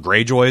that's how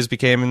Greyjoys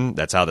became.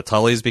 That's how the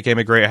Tullys became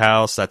a great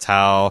house. That's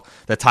how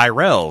the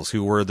Tyrells,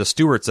 who were the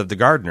stewards of the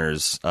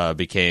Gardeners,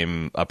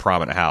 became a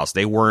prominent house.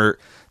 They were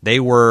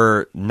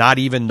not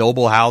even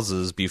noble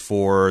houses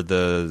before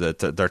the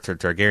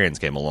Targaryens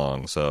came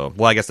along. So,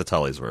 well, I guess the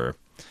Tullys were,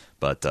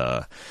 but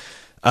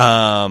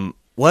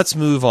let's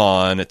move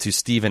on to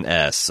Stephen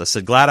S. I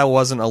said, glad I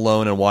wasn't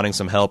alone in wanting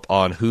some help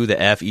on who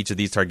the F each of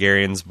these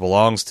Targaryens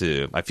belongs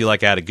to. I feel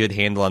like I had a good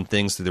handle on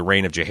things through the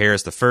reign of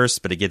Jaehaerys I,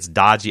 but it gets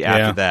dodgy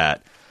after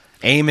that.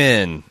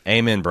 Amen.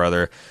 Amen,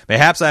 brother.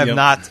 Mayhaps I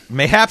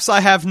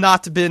have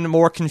not been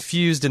more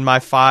confused in my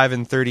 5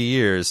 and 30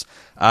 years.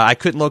 I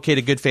couldn't locate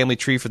a good family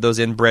tree for those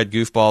inbred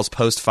goofballs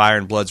post Fire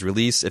and Blood's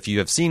release. If you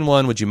have seen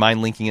one, would you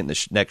mind linking it in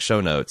the next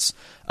show notes?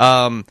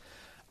 Well,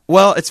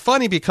 it's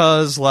funny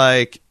because,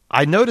 like,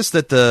 I noticed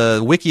that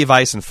the Wiki of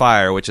Ice and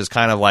Fire, which is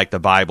kind of like the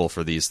Bible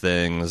for these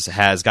things,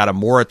 has got a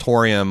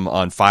moratorium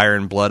on Fire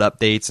and Blood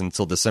updates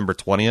until December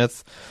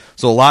 20th.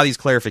 So a lot of these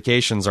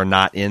clarifications are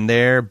not in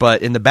there.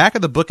 But in the back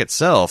of the book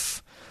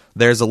itself,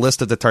 there's a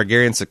list of the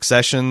Targaryen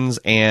successions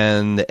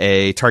and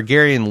a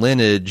Targaryen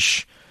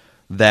lineage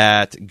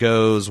that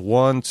goes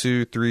 1,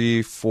 2,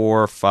 3,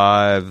 4,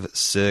 5,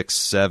 6,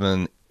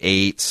 7,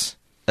 8...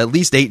 at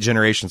least 8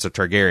 generations of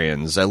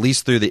Targaryens, at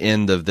least through the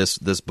end of this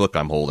book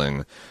I'm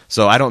holding.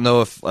 So I don't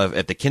know if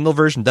the Kindle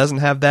version doesn't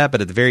have that,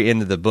 but at the very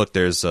end of the book,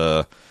 there's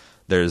a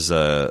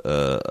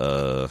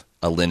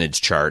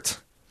lineage chart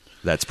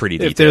that's pretty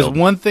detailed. If there's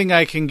one thing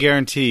I can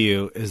guarantee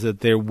you is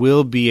that there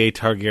will be a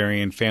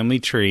Targaryen family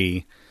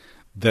tree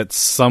that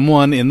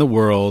someone in the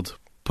world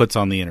puts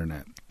on the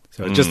internet.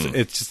 So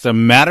it's just a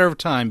matter of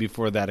time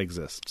before that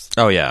exists.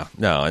 Oh yeah,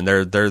 no, and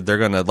they're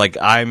gonna, like,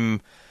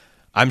 I'm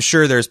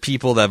sure there's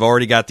people that have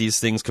already got these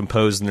things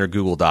composed in their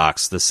Google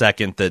Docs. The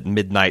second that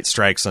midnight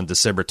strikes on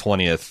December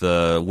 20th,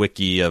 the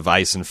Wiki of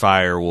Ice and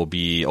Fire will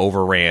be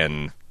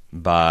overran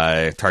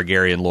by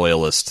Targaryen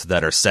loyalists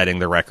that are setting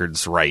the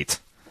records right,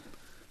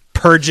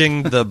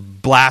 purging the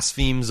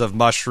blasphemies of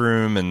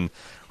Mushroom and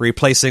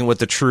replacing with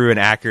the true and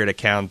accurate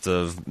account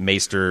of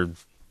Maester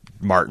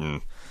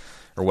Martin,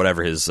 or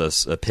whatever his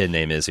pin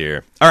name is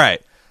here. All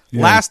right.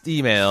 Yeah. Last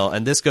email,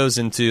 and this goes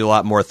into a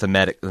lot more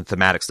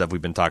thematic stuff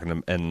we've been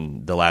talking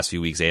in the last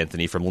few weeks,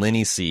 Anthony, from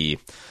Lenny C.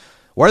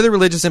 What are the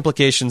religious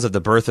implications of the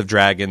birth of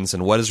dragons,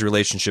 and what is the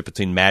relationship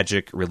between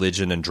magic,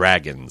 religion, and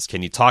dragons?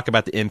 Can you talk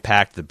about the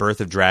impact the birth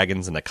of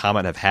dragons and the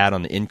comet have had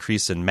on the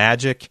increase in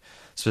magic,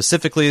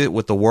 specifically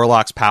with the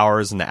warlock's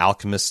powers and the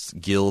alchemists'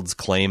 guild's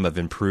claim of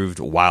improved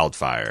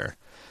wildfire?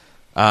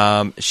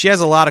 She has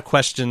a lot of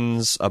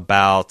questions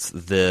about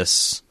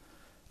this.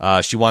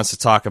 She wants to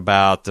talk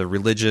about the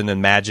religion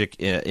and magic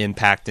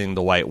impacting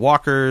the White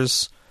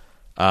Walkers,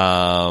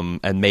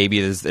 and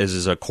maybe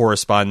there's a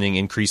corresponding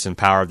increase in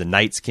power of the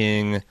Night's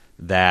King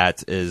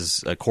that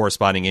is a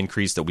corresponding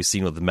increase that we've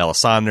seen with the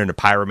Melisandre and the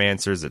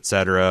Pyromancers,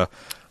 etc.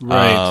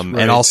 Right.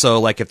 And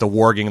also, like, if the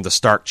warging of the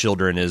Stark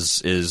children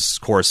is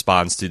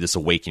corresponds to this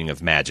awakening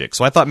of magic.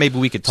 So I thought maybe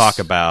we could talk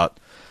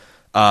about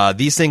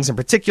these things in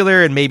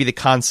particular, and maybe the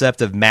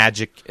concept of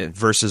magic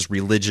versus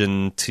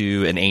religion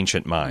to an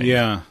ancient mind.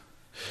 Yeah.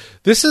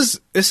 This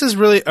is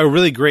really a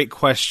really great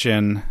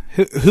question.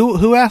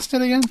 Who asked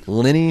it again?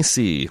 Lenny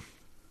C.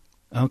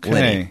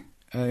 Okay.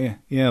 Lenny.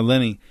 Yeah,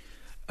 Lenny.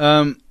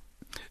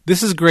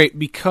 This is great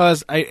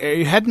because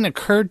it hadn't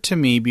occurred to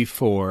me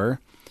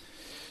before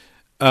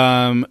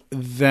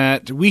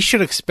that we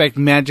should expect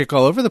magic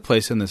all over the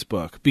place in this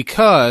book,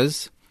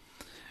 because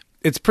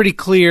it's pretty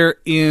clear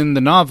in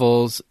the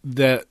novels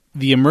that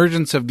the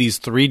emergence of these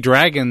 3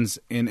 dragons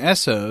in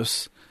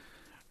Essos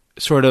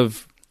sort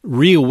of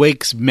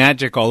reawakes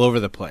magic all over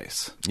the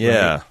place.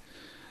 Yeah. Right?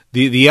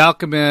 The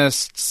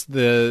alchemists,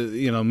 the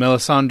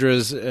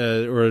Melisandre's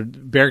or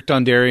Beric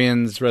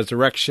Dondarrion's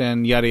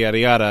resurrection, yada yada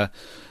yada.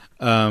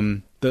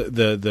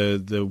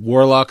 The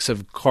warlocks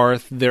of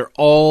Qarth, they're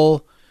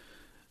all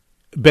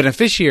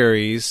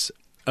beneficiaries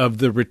of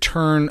the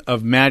return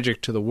of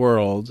magic to the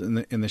world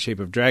in the shape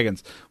of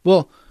dragons.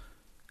 Well,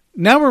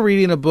 now we're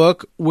reading a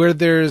book where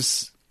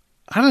there's,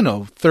 I don't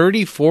know,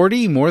 30,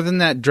 40, more than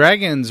that,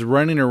 dragons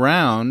running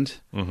around.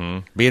 Mm-hmm.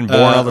 Being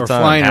born all the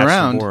time. Flying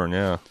around. Born,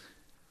 yeah.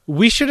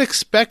 We should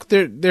expect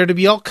there to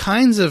be all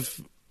kinds of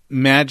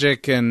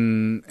magic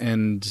and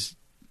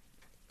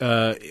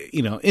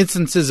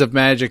instances of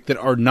magic that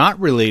are not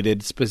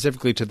related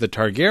specifically to the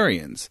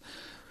Targaryens.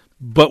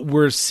 But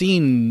we're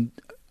seeing,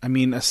 I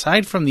mean,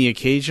 aside from the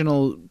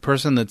occasional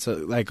person that's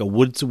like a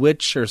woods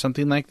witch or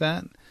something like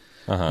that,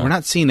 we're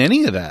not seeing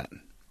any of that.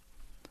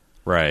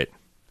 Right.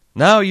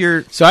 No,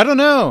 So I don't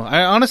know.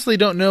 I honestly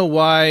don't know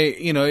why,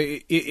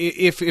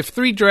 if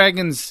 3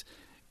 dragons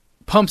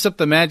pumps up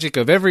the magic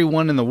of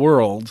everyone in the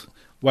world,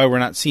 why we're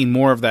not seeing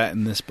more of that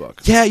in this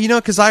book. Yeah,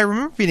 because I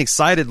remember being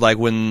excited, like,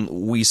 when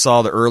we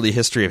saw the early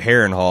history of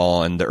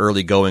Harrenhal and the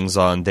early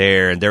goings-on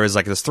there, and there was,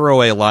 like, this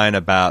throwaway line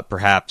about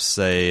perhaps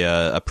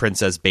a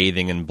princess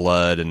bathing in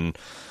blood, and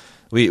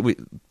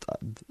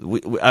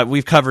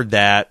we've covered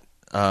that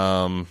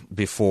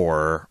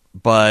before,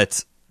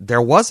 but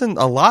there wasn't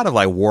a lot of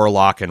like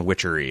warlock and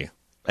witchery.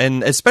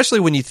 And especially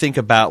when you think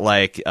about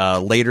like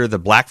later the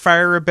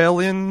Blackfire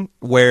Rebellion,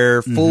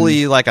 where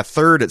fully like a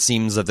third, it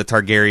seems, of the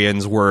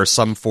Targaryens were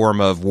some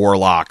form of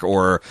warlock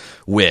or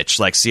witch.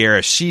 Like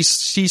Sierra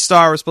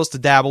She-Star was supposed to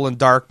dabble in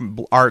dark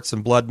arts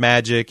and blood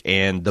magic,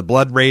 and the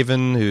Blood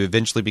Raven, who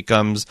eventually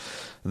becomes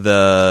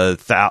the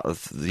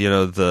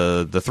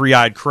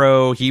Three-Eyed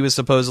Crow, he was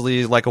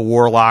supposedly like a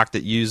warlock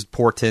that used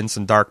portents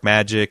and dark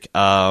magic.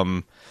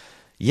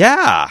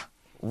 Yeah.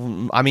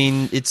 I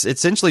mean, it's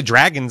essentially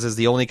dragons is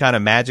the only kind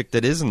of magic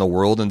that is in the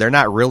world, and they're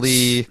not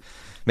really.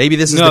 Maybe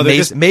this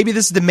is maybe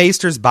this is the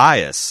Maester's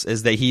bias,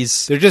 is that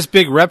they're just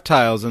big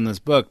reptiles in this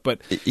book.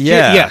 But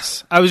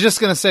yes, I was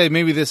just going to say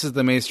maybe this is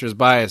the Maester's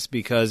bias,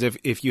 because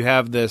if you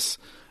have these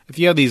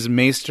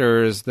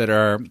Maesters that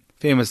are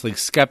famously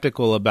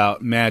skeptical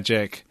about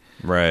magic.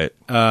 Right.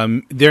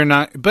 They're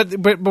not,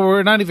 but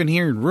we're not even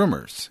hearing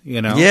rumors,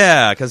 you know?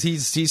 Yeah, because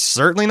he's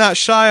certainly not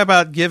shy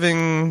about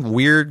giving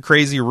weird,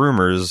 crazy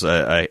rumors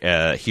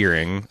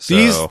hearing.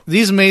 So.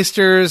 These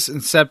Maesters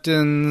and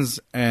Septons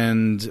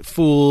and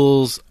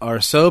Fools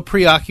are so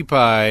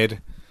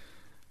preoccupied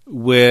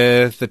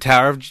with the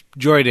Tower of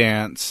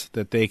Joydance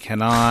that they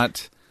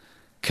cannot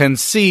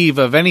conceive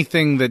of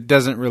anything that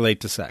doesn't relate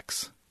to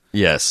sex.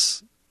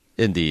 Yes,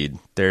 indeed.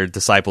 They're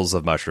disciples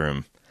of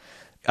Mushroom.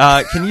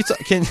 Can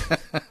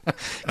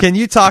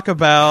you talk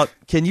about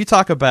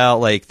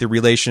like the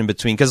relation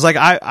between, because like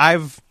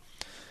I've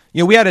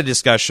we had a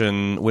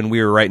discussion when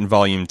we were writing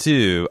volume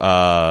 2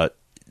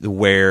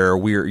 where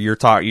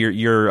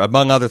you're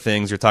among other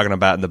things, you're talking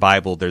about in the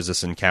Bible there's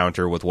this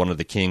encounter with one of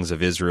the kings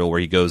of Israel where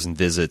he goes and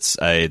visits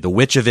the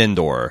Witch of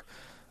Endor,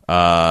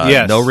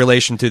 no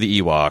relation to the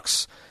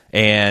Ewoks.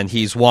 And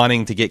he's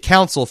wanting to get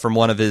counsel from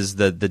one of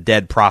the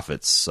dead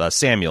prophets,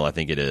 Samuel, I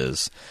think it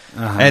is.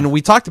 And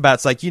we talked about,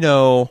 it's like,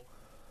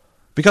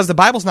 because the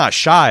Bible's not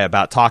shy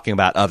about talking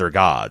about other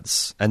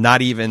gods, and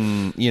not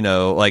even,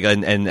 like,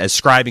 and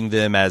ascribing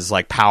them as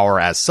like power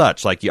as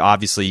such. Like,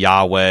 obviously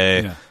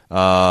Yahweh,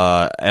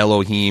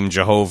 Elohim,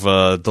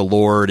 Jehovah, the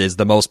Lord is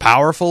the most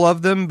powerful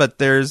of them, but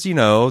there's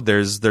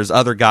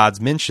other gods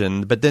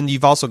mentioned. But then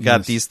you've also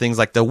got these things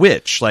like the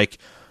witch, like.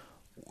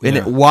 And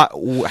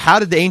how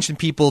did the ancient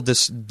people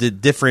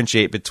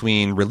differentiate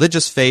between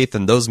religious faith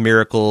and those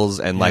miracles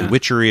and like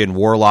witchery and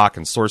warlock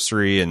and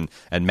sorcery and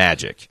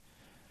magic?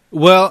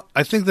 Well,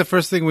 I think the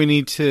first thing we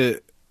need to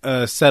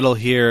settle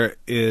here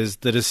is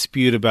the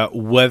dispute about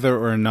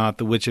whether or not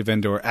the Witch of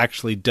Endor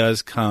actually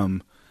does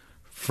come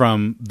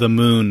from the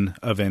moon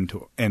of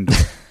Endor.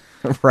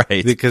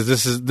 Right. Because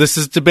this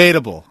is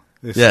debatable.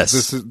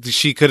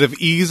 She could have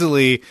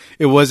easily,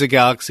 it was a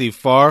galaxy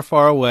far,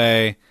 far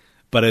away,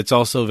 but it's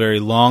also very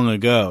long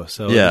ago.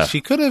 So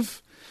she could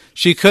have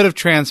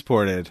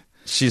transported.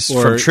 She's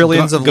from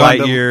trillions of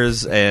light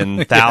years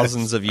and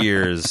thousands of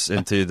years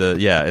into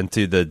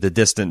the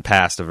distant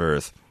past of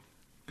Earth.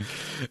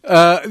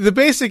 The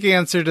basic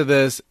answer to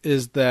this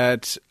is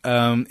that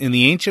in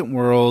the ancient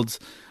worlds,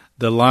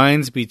 the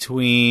lines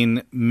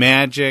between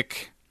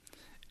magic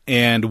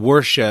and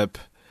worship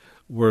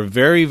were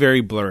very,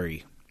 very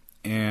blurry,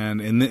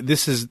 and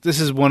this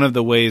is one of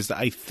the ways that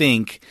I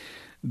think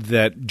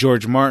that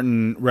George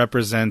Martin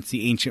represents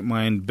the ancient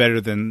mind better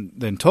than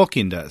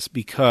Tolkien does,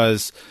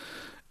 because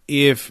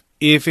if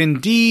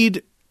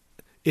indeed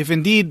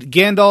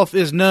Gandalf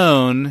is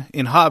known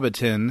in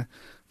Hobbiton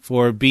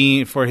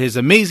for his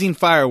amazing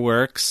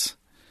fireworks,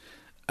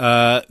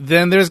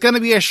 then there's going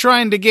to be a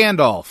shrine to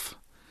Gandalf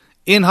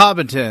in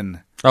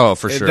Hobbiton. Oh,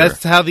 for sure.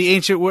 That's how the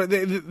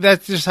ancient.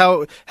 That's just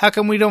how. How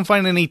come we don't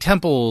find any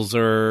temples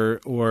or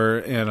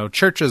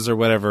churches or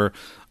whatever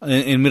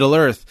in Middle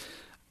Earth?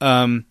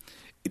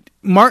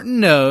 Martin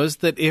knows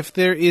that if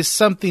there is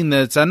something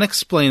that's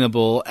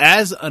unexplainable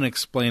as a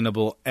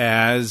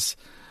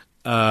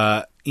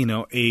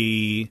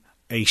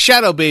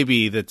shadow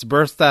baby that's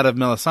birthed out of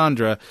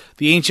Melisandre,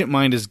 the ancient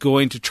mind is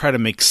going to try to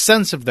make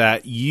sense of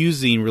that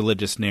using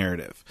religious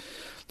narrative.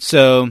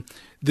 So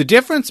the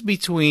difference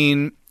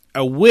between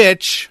a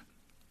witch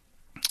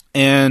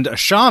and a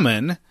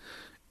shaman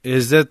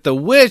is that the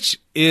witch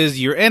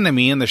is your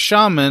enemy and the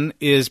shaman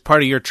is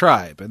part of your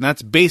tribe, and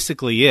that's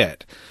basically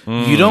it.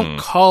 You don't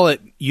call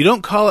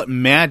it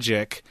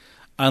magic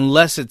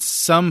unless it's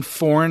some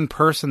foreign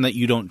person that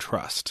you don't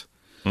trust.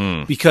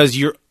 Because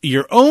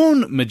your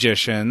own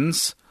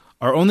magicians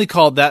are only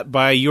called that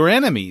by your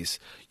enemies.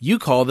 You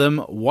call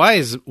them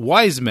wise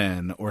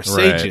men or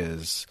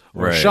sages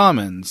or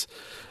shamans.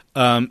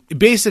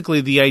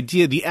 Basically, the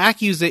idea, the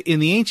accusation in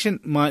the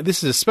ancient mind,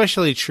 this is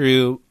especially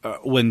true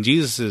when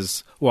Jesus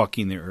is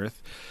walking the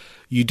earth.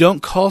 You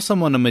don't call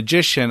someone a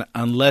magician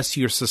unless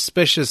you're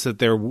suspicious that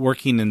they're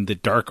working in the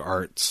dark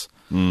arts.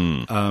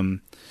 And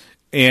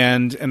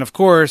of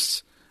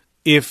course,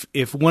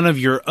 if one of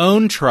your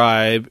own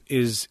tribe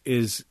is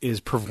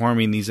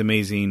performing these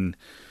amazing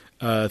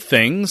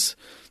things,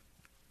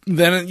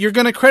 then you're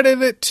going to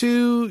credit it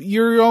to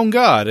your own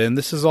god, and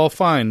this is all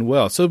fine.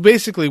 Well, so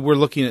basically, we're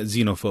looking at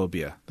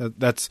xenophobia.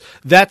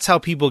 That's how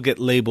people get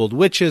labeled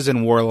witches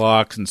and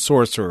warlocks and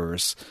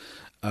sorcerers.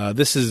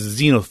 This is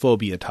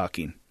xenophobia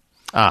talking.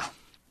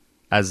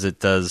 As it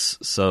does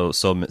so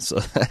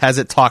as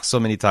it talks so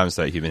many times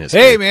throughout human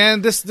history. Hey,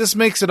 man, this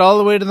makes it all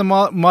the way to the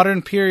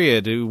modern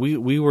period.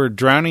 We were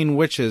drowning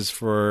witches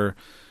for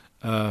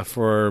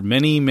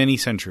many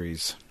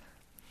centuries.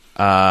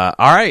 All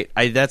right.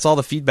 That's all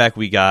the feedback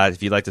we got.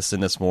 If you'd like to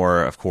send us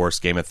more, of course,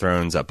 Game of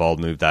Thrones at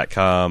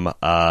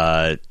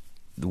baldmove.com.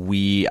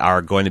 We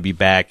are going to be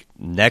back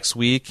next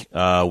week.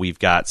 We've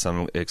got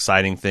some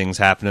exciting things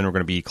happening. We're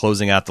going to be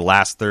closing out the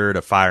last third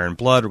of Fire and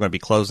Blood. We're going to be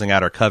closing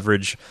out our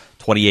coverage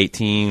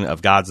 2018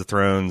 of Gods of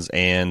Thrones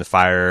and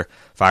Fire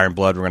and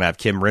Blood. We're going to have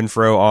Kim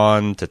Renfro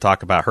on to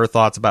talk about her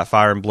thoughts about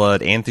Fire and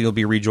Blood. Anthony will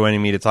be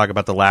rejoining me to talk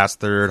about the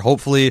last third.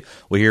 Hopefully,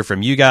 we'll hear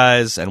from you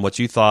guys and what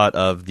you thought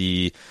of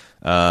the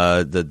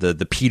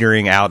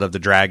petering out of the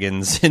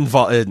dragons and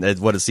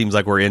what it seems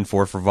like we're in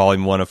for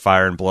Volume 1 of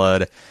Fire and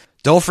Blood.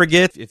 Don't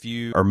forget, if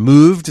you are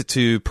moved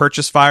to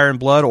purchase Fire and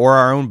Blood or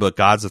our own book,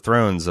 Gods of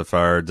Thrones, if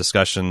our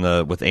discussion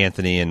with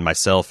Anthony and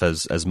myself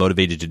has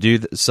motivated you to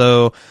do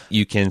so,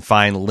 you can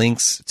find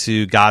links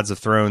to Gods of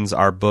Thrones,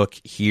 our book,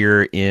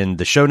 here in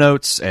the show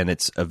notes, and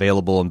it's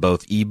available in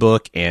both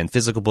ebook and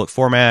physical book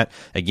format.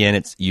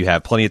 Again, you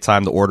have plenty of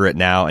time to order it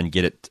now and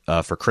get it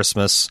for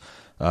Christmas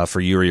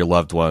for you or your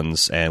loved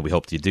ones, and we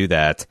hope you do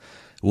that.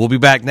 We'll be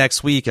back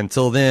next week.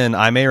 Until then,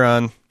 I'm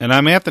Aaron. And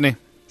I'm Anthony.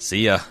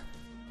 See ya.